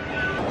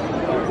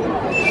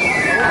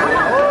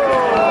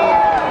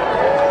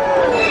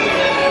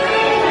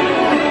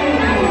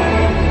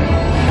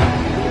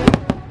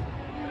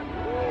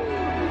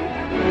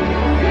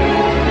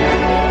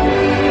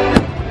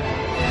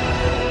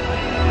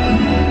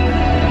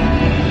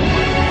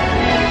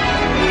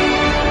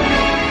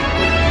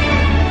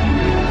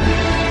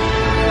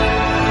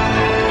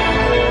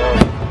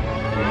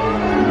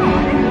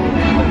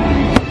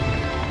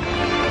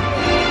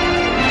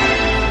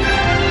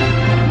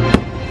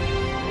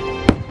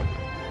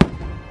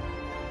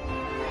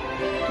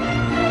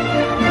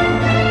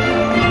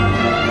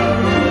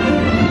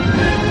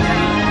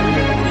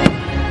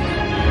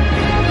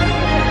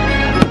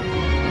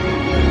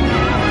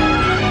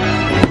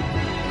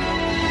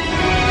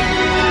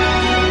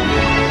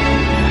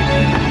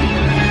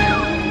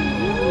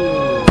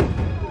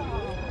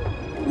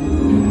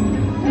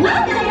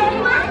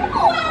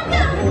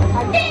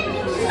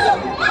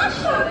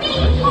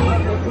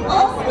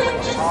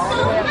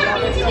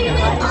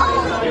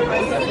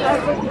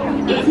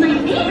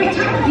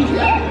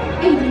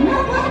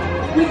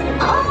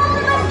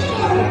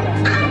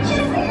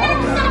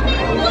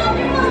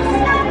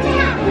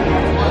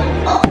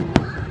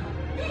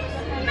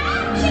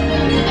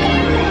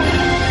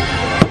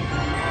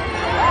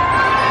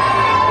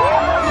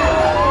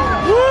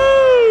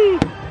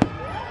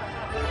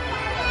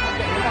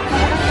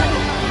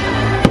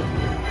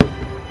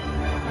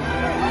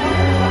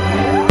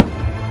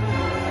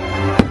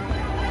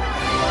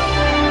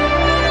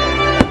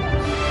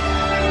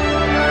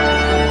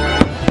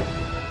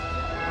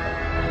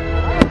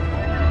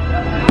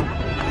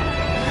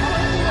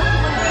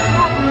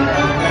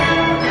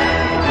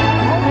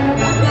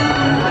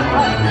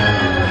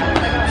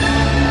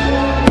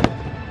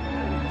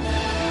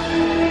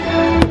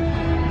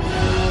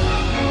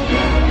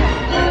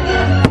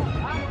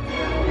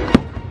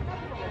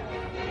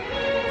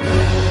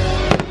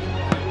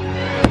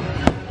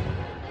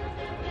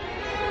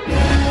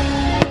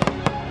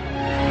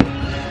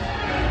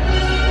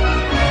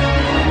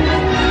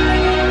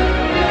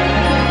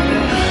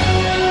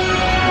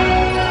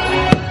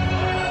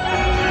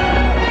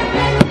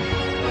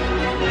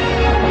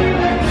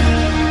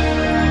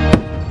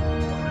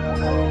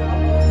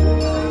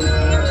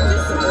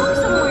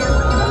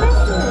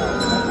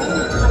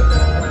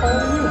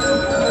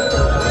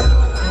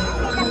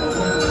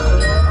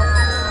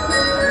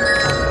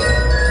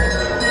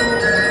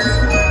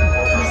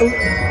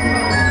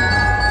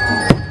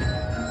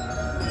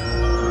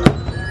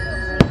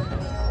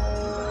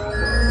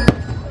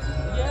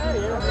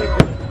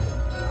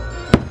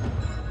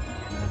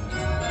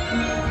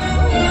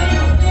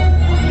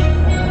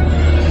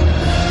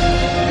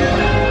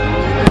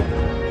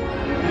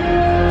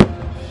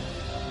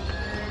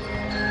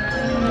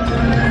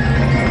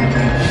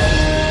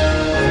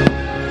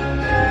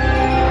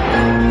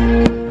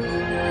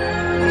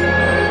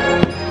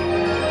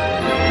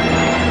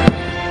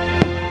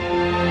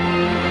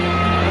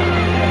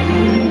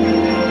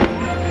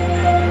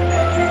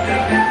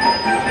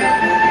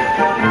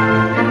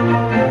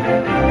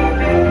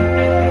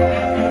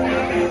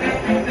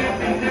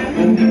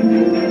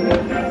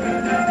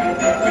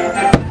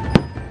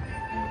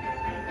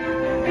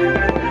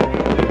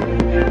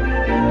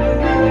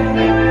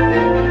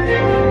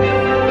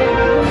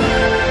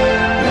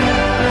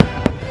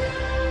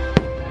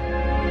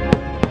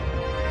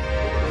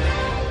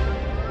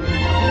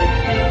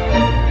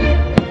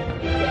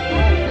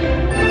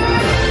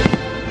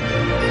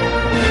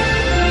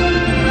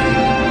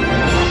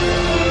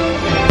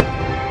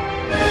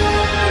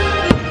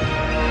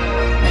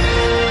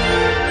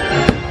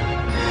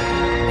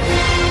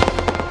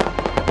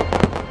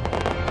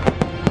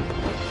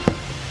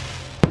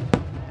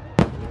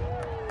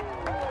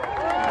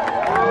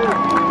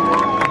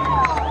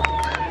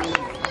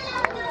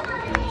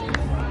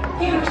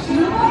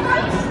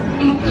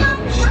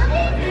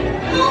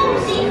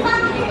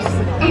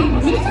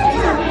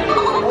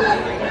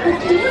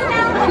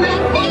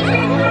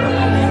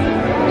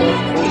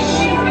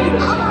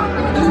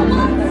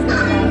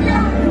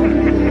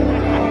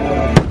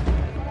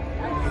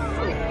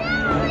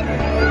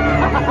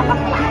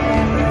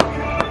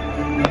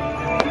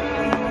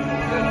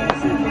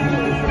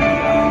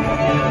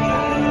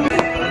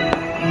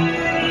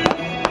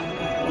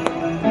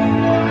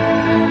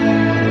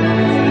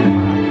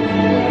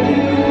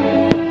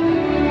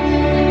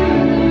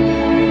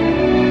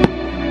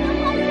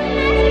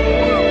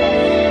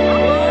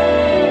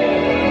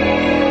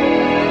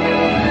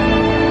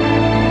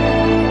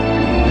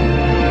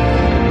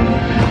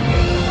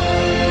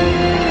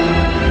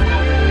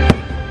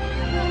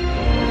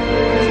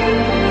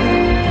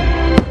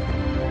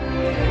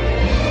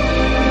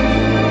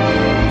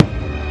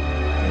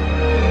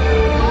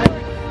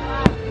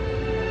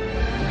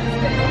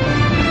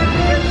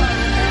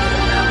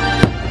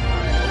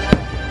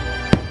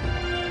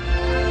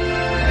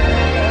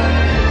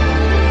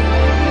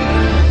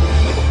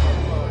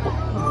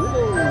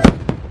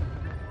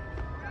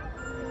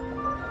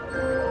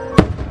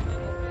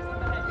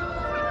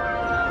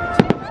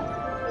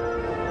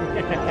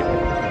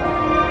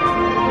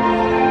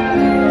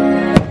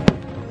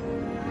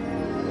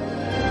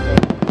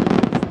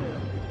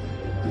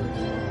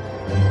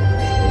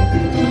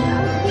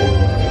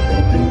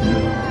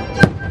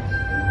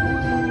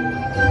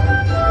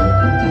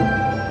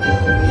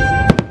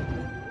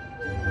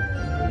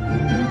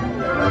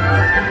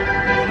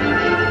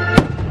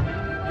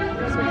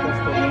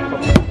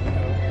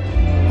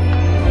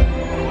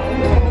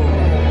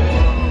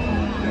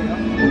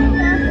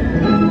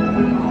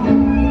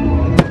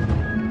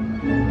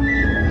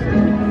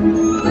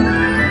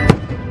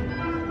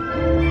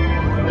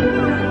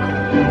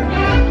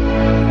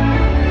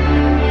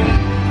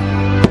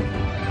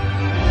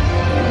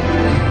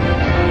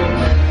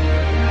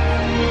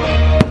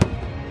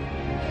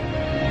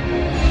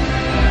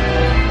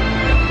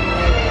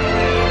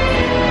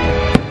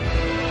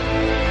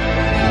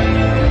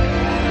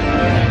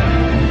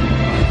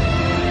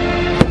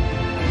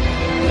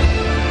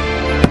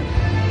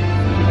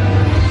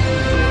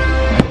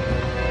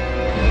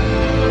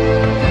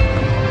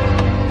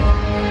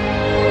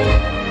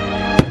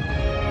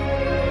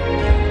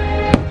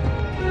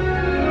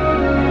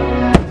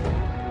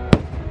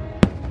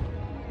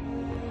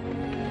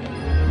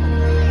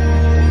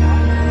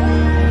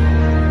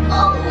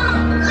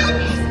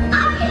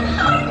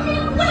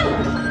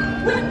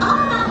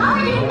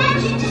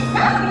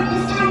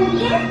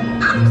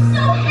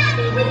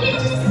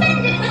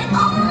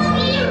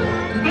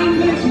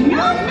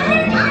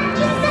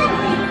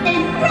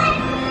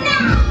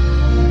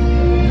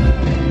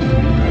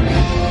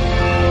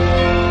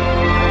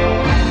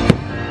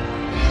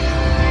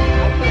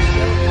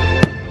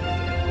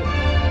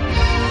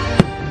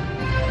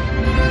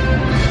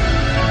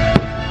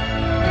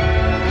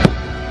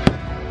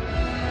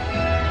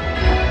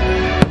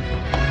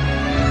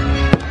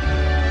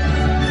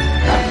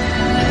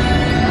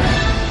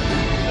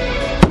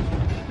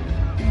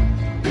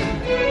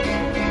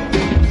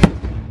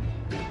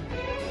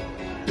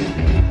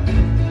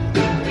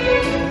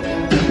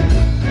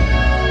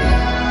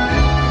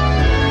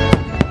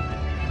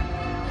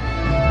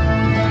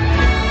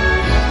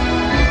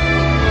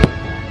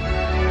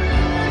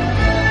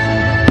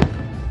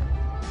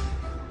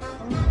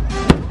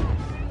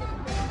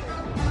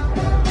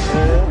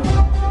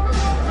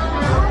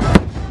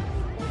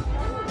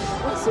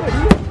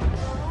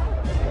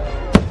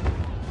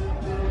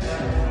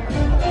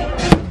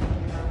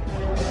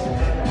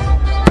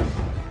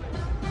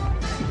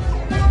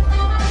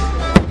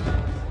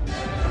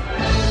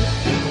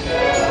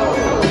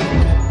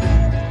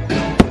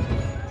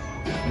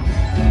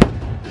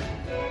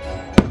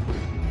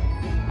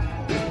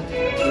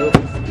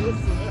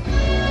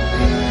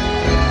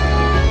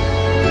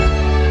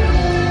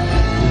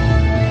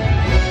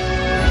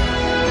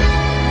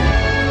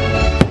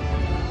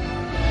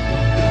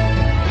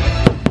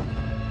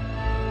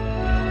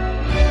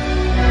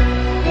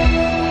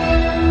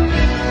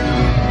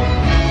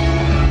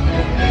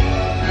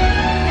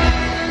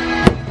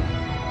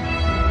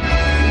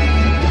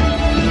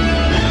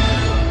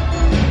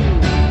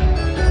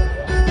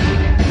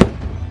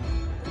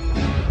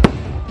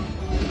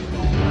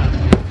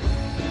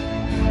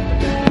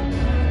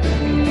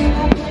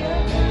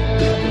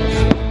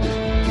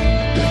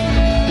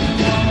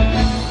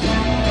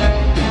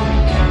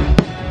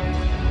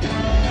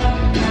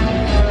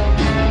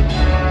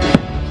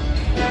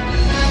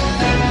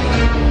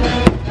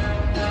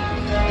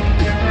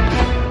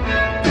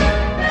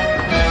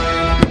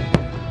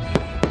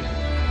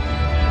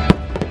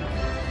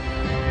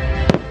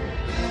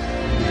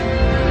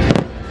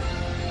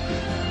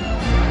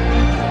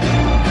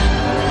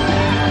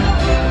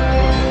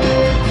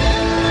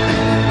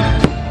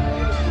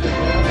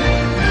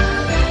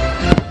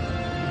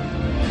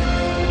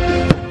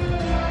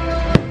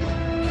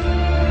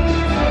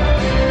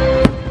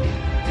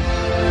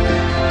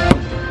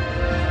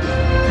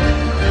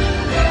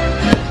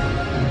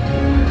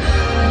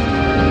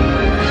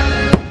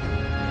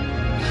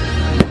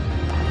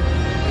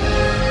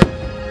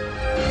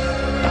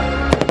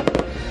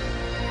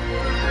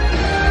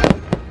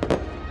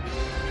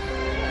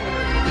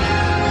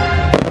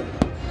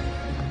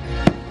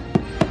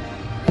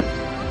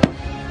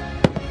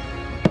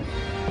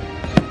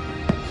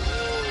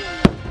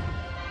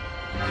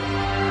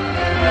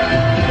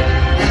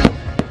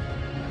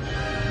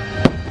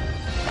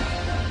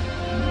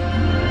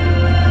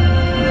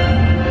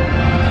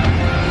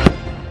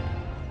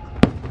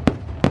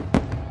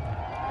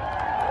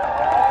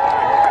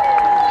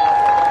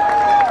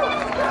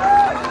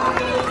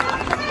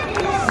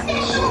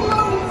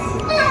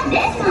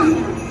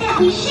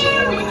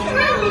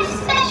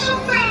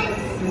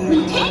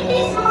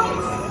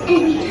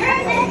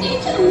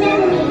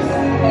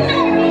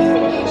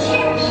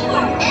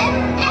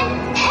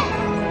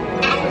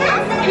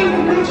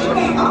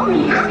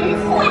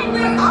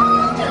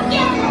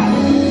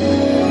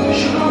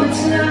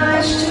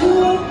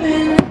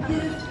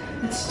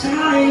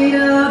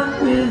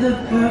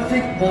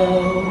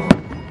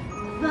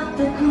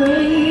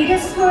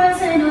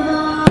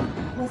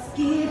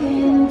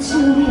 given to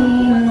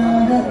me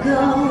long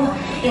ago.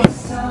 It's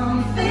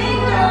something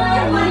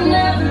I would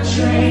never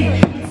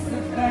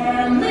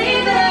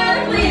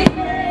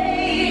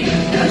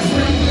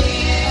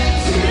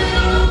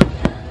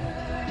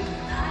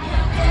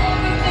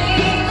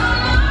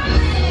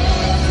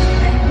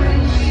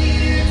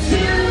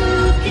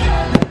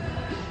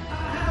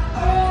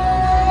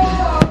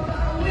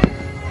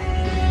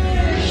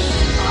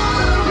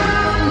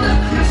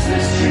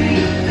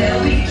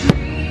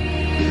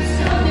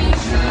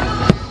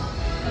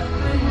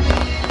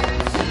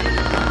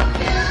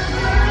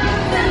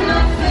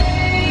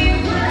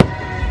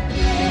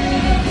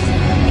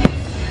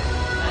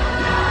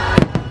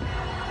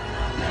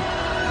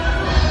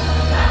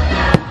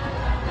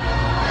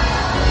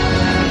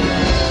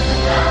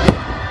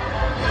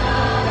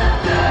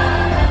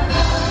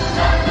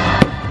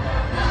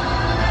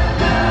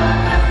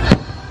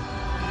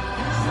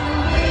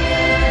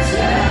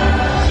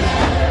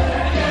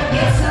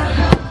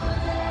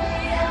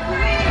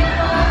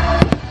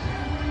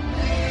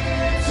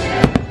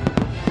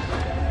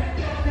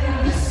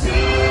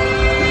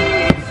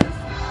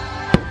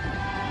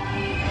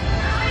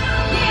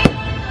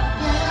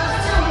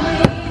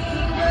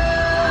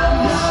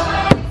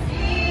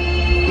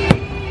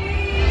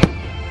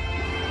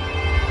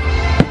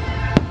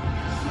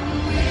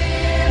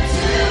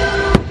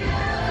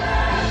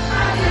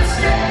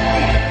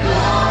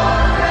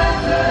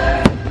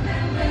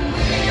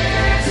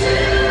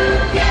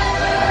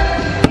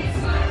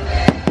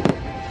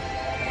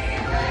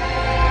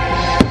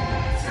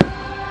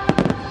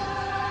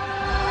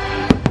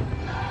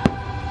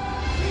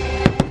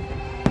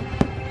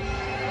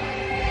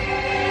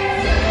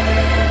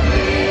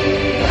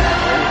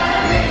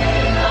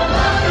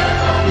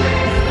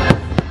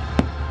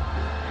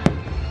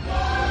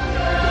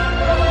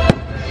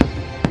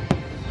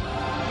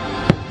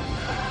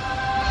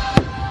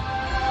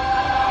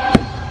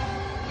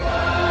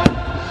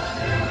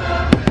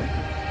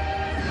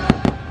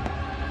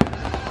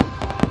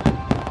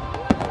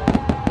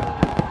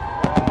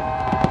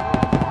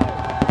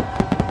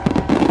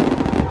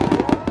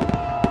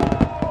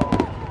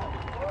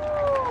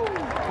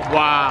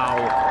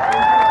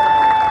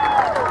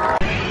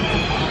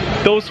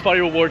Those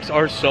fireworks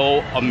are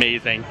so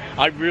amazing.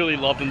 I really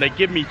love them. They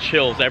give me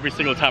chills every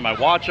single time I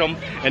watch them.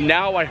 And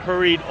now I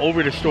hurried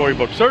over to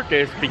Storybook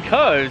Circus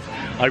because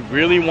I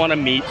really want to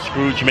meet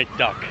Scrooge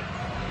McDuck.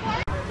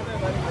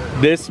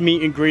 This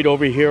meet and greet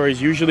over here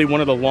is usually one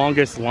of the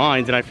longest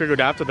lines, and I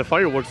figured after the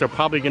fireworks they're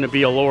probably going to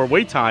be a lower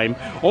wait time,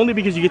 only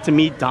because you get to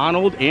meet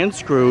Donald and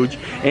Scrooge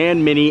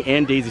and Minnie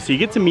and Daisy. So you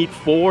get to meet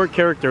 4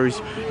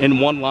 characters in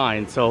one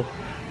line. So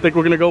I think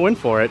we're going to go in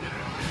for it.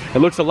 It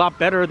looks a lot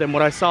better than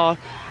what I saw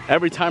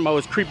every time I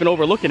was creeping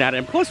over looking at it.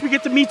 And plus we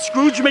get to meet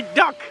Scrooge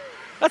McDuck.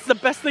 That's the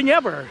best thing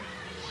ever.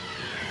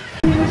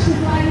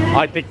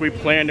 I think we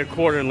planned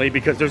accordingly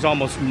because there's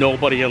almost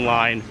nobody in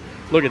line.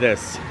 Look at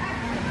this.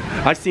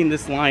 I've seen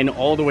this line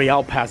all the way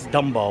out past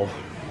Dumbo.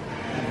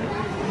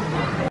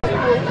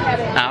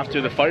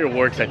 After the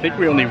fireworks, I think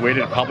we only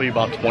waited probably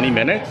about 20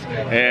 minutes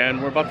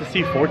and we're about to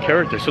see 4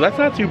 characters. So that's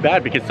not too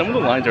bad because some of the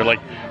lines are like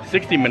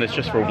 60 minutes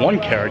just for one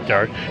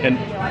character, and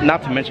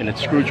not to mention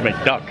it's Scrooge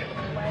McDuck.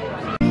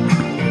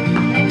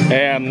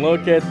 And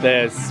look at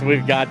this,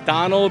 we've got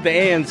Donald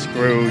and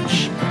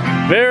Scrooge.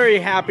 Very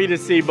happy to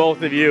see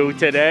both of you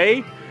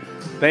today.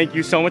 Thank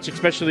you so much,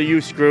 especially you,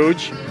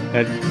 Scrooge,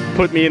 and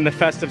put me in the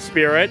festive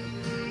spirit.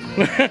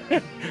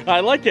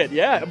 I like it,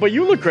 yeah. But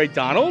you look great,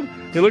 Donald.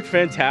 You look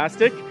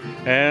fantastic.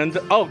 And,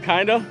 oh,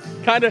 kinda,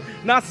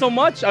 not so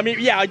much. I mean,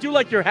 yeah, I do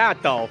like your hat,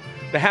 though.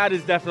 The hat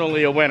is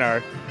definitely a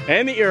winner.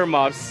 And the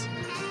earmuffs.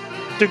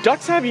 Do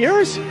ducks have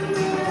ears?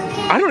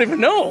 I don't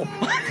even know.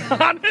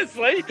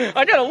 Honestly,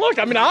 I gotta look.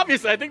 I mean,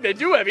 obviously, I think they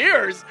do have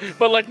ears.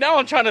 But, like, now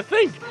I'm trying to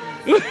think.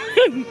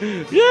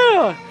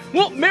 Yeah.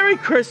 Well, Merry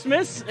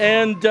Christmas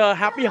and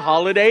Happy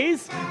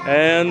Holidays.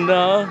 And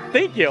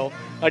thank you.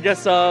 I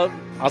guess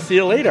I'll see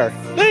you later.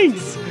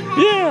 Thanks.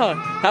 Yeah.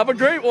 Have a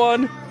great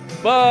one.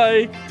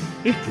 Bye.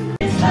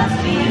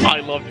 I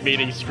loved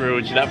meeting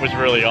Scrooge. That was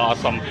really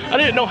awesome. I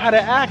didn't know how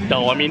to act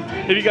though. I mean,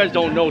 if you guys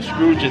don't know,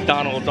 Scrooge is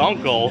Donald's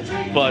uncle,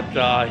 but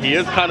he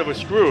is kind of a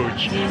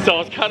Scrooge. So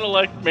it's kind of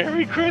like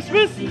Merry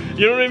Christmas,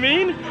 you know what I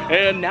mean?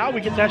 And now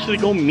we get to actually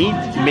go meet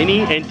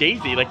Minnie and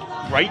Daisy like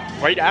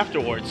right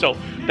afterwards. So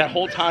that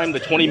whole time, the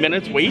 20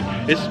 minutes wait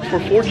is for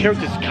 4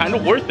 characters, kind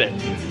of worth it.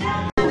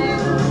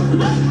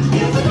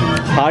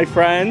 Hi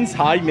friends,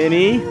 hi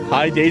Minnie,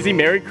 hi Daisy,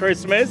 Merry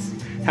Christmas.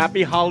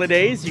 Happy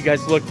holidays. You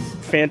guys look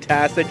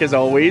fantastic as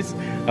always.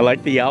 I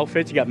like the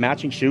outfits. You got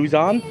matching shoes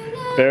on.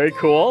 Very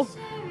cool.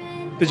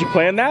 Did you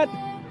plan that?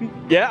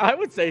 Yeah, I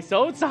would say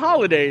so. It's the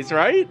holidays,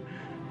 right?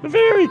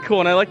 Very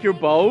cool. And I like your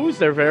bows.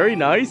 They're very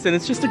nice. And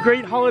it's just a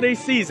great holiday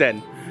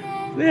season.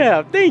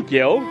 Yeah, thank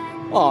you.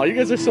 Oh, you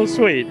guys are so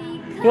sweet.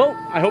 Well,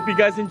 I hope you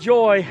guys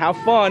enjoy. Have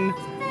fun.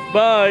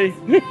 Bye.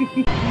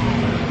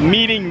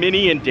 Meeting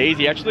Minnie and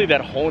Daisy, actually that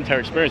whole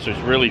entire experience was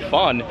really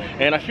fun,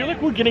 and I feel like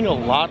we're getting a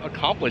lot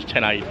accomplished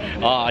tonight.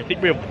 I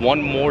think we have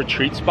one more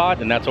treat spot,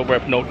 and that's over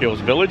at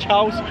Pinocchio's Village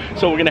House,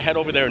 so we're gonna head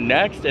over there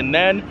next, and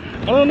then,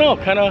 I don't know,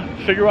 kind of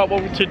figure out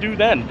what to do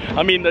then.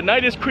 I mean, the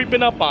night is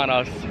creeping up on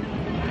us.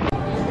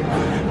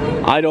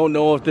 I don't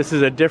know if this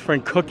is a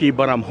different cookie,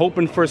 but I'm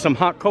hoping for some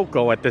hot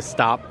cocoa at this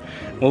stop.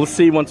 We'll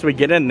see once we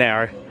get in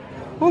there.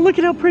 Oh, look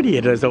at how pretty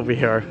it is over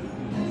here.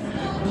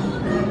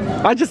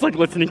 I just like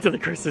listening to the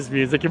Christmas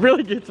music. It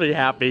really gets me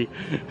happy.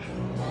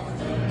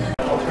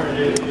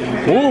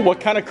 Ooh, what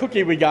kind of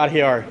cookie we got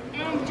here?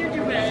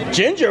 Gingerbread.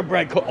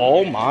 Gingerbread.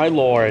 Oh my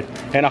Lord.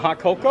 And a hot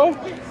cocoa?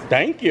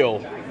 Thank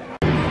you.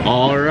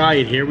 All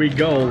right, here we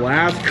go.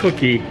 Last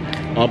cookie.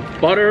 A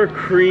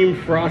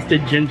buttercream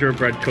frosted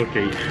gingerbread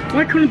cookie.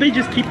 Why couldn't they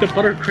just keep the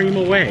buttercream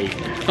away?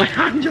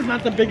 I'm just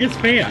not the biggest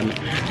fan.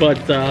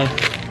 But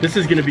this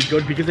is gonna be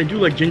good because I do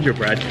like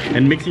gingerbread,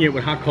 and mixing it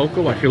with hot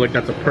cocoa, I feel like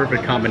that's a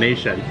perfect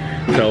combination.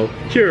 So,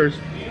 cheers.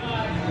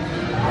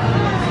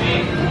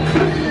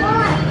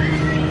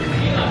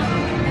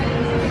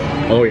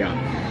 Oh yeah.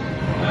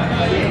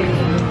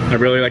 I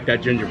really like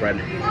that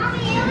gingerbread.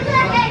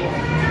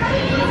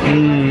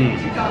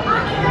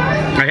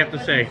 I have to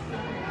say,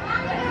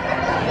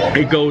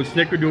 it goes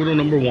snickerdoodle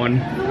number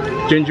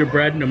 1,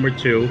 gingerbread number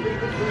 2,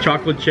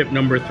 chocolate chip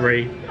number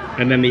 3,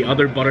 and then the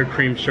other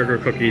buttercream sugar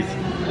cookies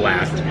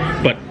last.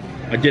 But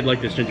I did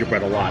like this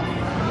gingerbread a lot.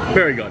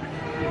 Very good.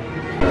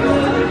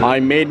 I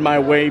made my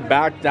way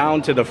back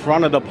down to the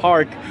front of the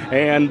park,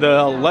 and the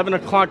 11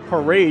 o'clock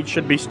parade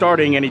should be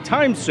starting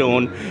anytime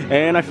soon,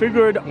 and I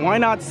figured why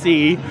not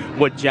see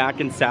what Jack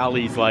and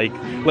Sally's like.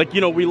 Like,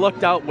 you know, we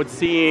lucked out with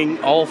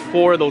seeing all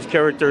 4 of those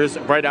characters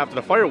right after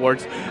the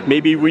fireworks.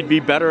 Maybe we'd be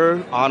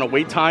better on a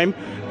wait time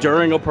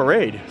during a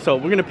parade. So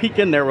we're gonna peek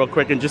in there real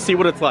quick and just see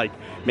what it's like.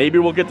 Maybe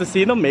we'll get to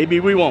see them,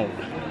 maybe we won't.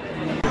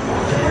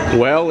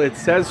 Well, it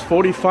says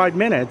 45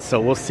 minutes,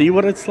 so we'll see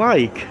what it's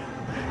like.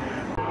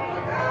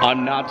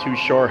 I'm not too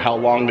sure how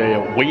long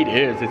the wait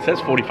is. It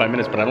says 45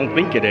 minutes, but I don't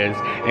think it is.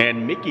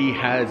 And Mickey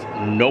has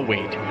no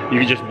wait. You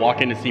can just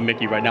walk in to see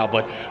Mickey right now,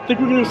 but I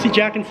think we're gonna see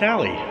Jack and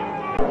Sally.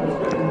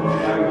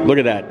 Look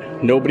at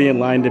that. Nobody in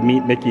line to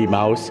meet Mickey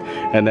Mouse.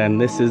 And then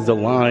this is the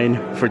line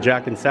for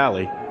Jack and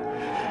Sally.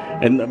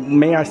 And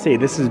may I say,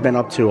 this has been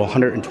up to a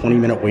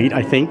 120-minute wait,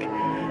 I think.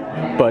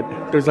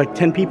 But there's like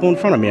 10 people in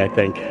front of me, I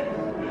think.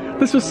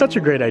 This was such a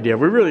great idea.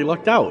 We really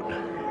lucked out.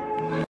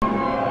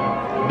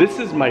 This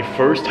is my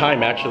first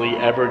time actually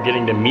ever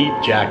getting to meet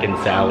Jack and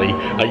Sally.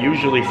 I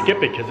usually skip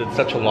it because it's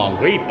such a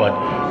long wait,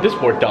 but this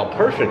worked out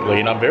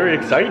perfectly and I'm very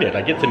excited.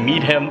 I get to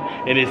meet him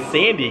in his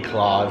Sandy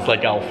Claus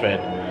like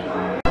outfit.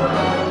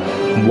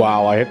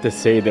 Wow, I have to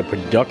say the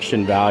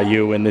production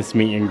value in this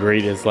meet and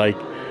greet is like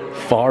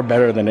far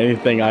better than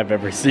anything I've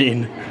ever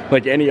seen.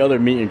 Like any other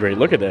meet and greet.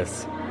 Look at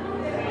this.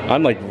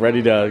 I'm like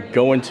ready to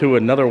go into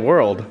another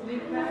world.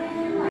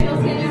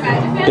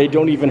 They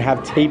don't even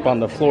have tape on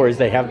the floors.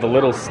 They have the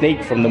little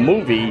snake from the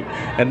movie,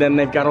 and then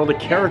they've got all the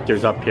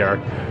characters up here.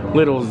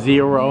 Little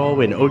Zero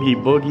and Oogie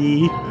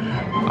Boogie.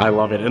 I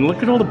love it. And look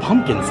at all the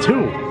pumpkins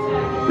too.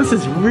 This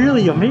is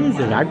really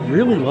amazing. I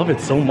really love it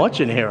so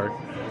much in here.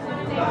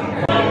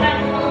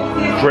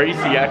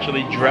 Gracie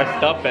actually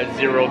dressed up as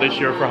Zero this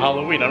year for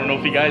Halloween. I don't know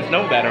if you guys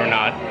know that or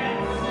not.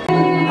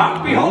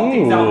 Happy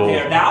hunting out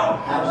there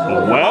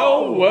now.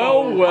 Well,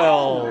 well,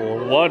 well.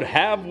 What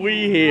have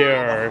we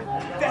here?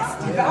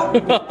 Festive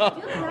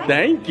outfit.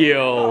 Thank you.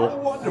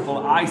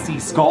 Wonderful. I see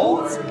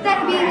skulls.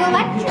 That'd be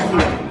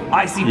electric.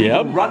 I see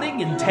people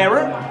running in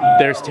terror.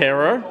 There's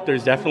terror.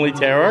 There's definitely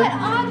terror. But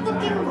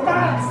odd-looking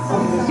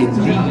bats.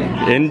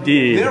 Indeed.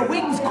 Indeed. Their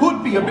wings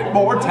could be a bit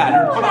more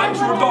tattered, but I'm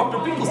sure Dr.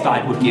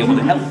 Finkelstein would be able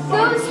to help.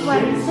 Those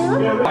ones, they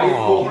look like... Of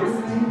course,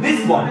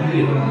 this one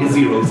here is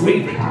Zero's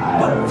favorite,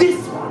 but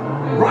this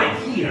one right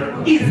here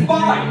is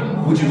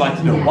mine. Would you like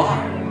to know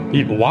why?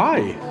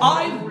 Why?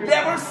 I've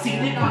never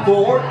seen it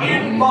before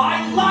in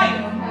my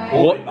life.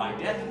 Or in my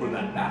death, for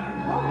that matter.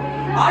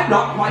 I'm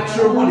not quite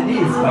sure what it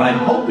is, but I'm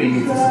hoping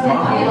it's a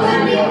surprise.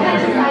 Could be a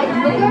petrified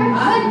booger,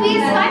 could be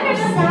a spider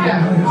sack.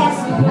 Guess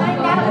we'll find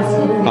out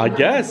soon. I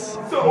guess.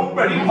 So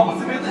many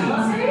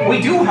possibilities.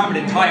 We do have an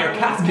entire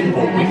casket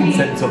full we can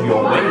send some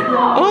your way.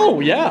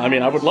 Oh, yeah. I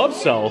mean, I would love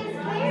so.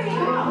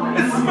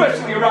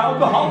 Especially around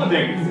the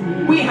holidays.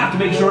 We have to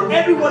make sure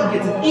everyone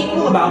gets an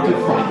equal amount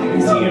of frightening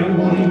this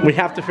year. We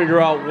have to figure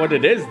out what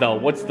it is, though.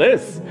 What's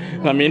this?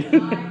 I mean...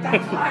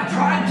 That's what I'm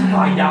trying to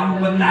find out,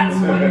 but that's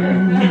what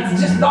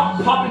it's just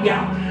not popping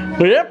out.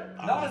 Yep.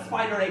 Not a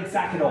spider egg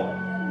sack at all.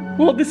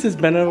 Well, this has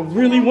been a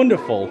really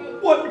wonderful.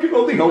 One can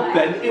only hope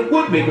then it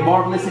would make a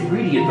marvelous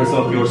ingredient for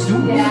some of your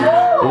stews.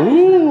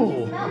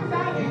 Ooh.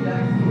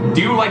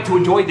 Do you like to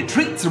enjoy the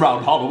treats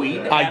around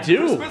Halloween? I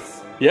do.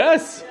 Christmas?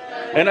 Yes.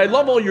 And I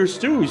love all your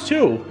stews,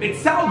 too. It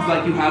sounds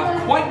like you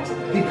have quite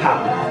the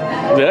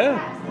palate. Yeah.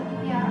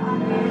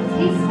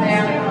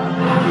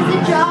 It's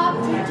a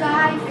job to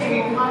die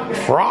for.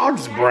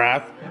 Frog's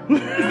breath. Is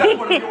that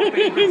one of your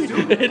favorites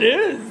too? It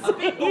is. A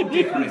bit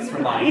odoriferous for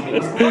my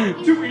taste,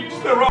 but to each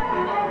their own.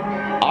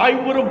 I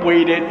would have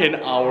waited an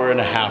hour and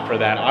a half for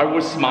that. I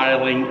was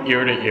smiling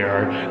ear to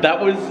ear.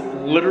 That was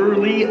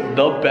literally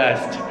the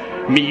best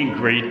meet and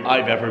greet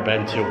I've ever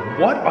been to.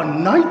 What a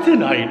night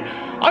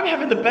tonight. I'm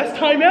having the best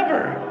time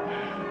ever.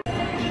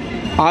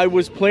 I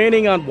was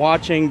planning on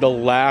watching the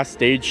last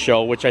stage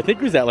show, which I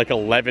think was at like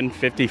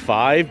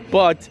 11:55,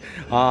 but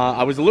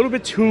I was a little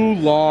bit too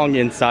long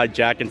inside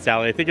Jack and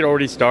Sally. I think it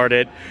already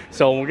started,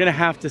 so we're gonna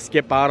have to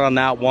skip out on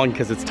that one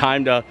because it's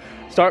time to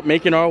start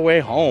making our way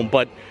home.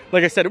 But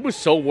like I said, it was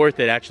so worth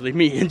it actually,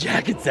 me and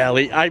Jack and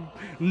Sally. I've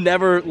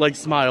never like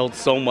smiled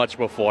so much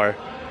before.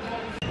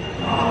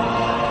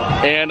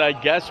 And I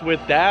guess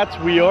with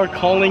that, we are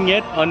calling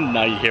it a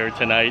night here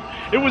tonight.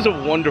 It was a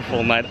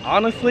wonderful night.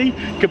 Honestly,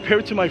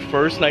 compared to my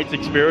first night's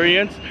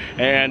experience,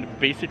 and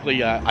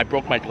basically I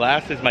broke my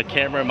glasses, my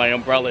camera, and my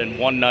umbrella in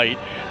one night,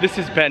 this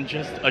has been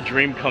just a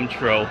dream come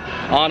true.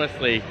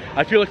 Honestly,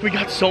 I feel like we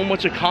got so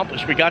much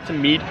accomplished. We got to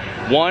meet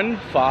 1,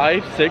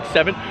 5, 6,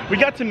 7. We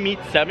got to meet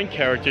 7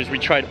 characters. We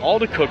tried all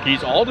the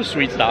cookies, all the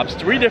sweet stops,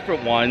 3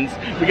 different ones.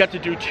 We got to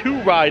do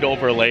 2 ride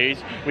overlays.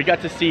 We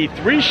got to see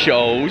 3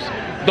 shows,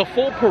 the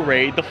full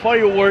parade, the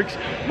fireworks.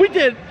 We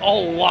did a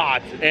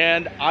lot,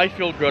 and I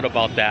feel good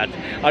about that.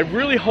 I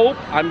really hope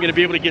I'm gonna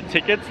be able to get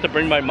tickets to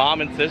bring my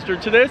mom and sister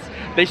to this.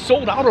 They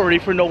sold out already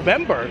for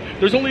November.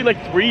 There's only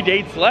like 3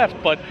 dates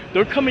left, but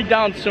they're coming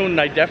down soon,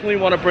 and I definitely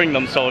want to bring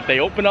them. So if they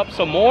open up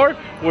some more,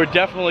 we're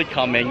definitely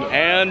coming.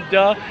 And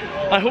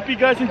I hope you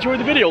guys enjoyed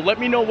the video. Let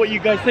me know what you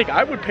guys think.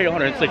 I would pay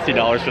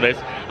 $160 for this.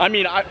 I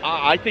mean,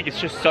 I think it's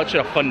just such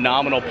a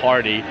phenomenal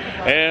party.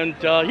 And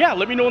yeah,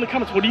 let me know in the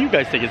comments. What do you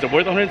guys think? Is it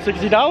worth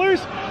 $160?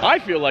 I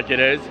feel like it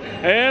is.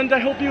 And I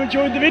hope you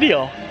enjoyed the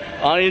video.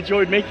 I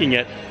enjoyed making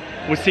it.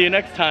 We'll see you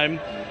next time.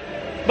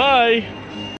 Bye.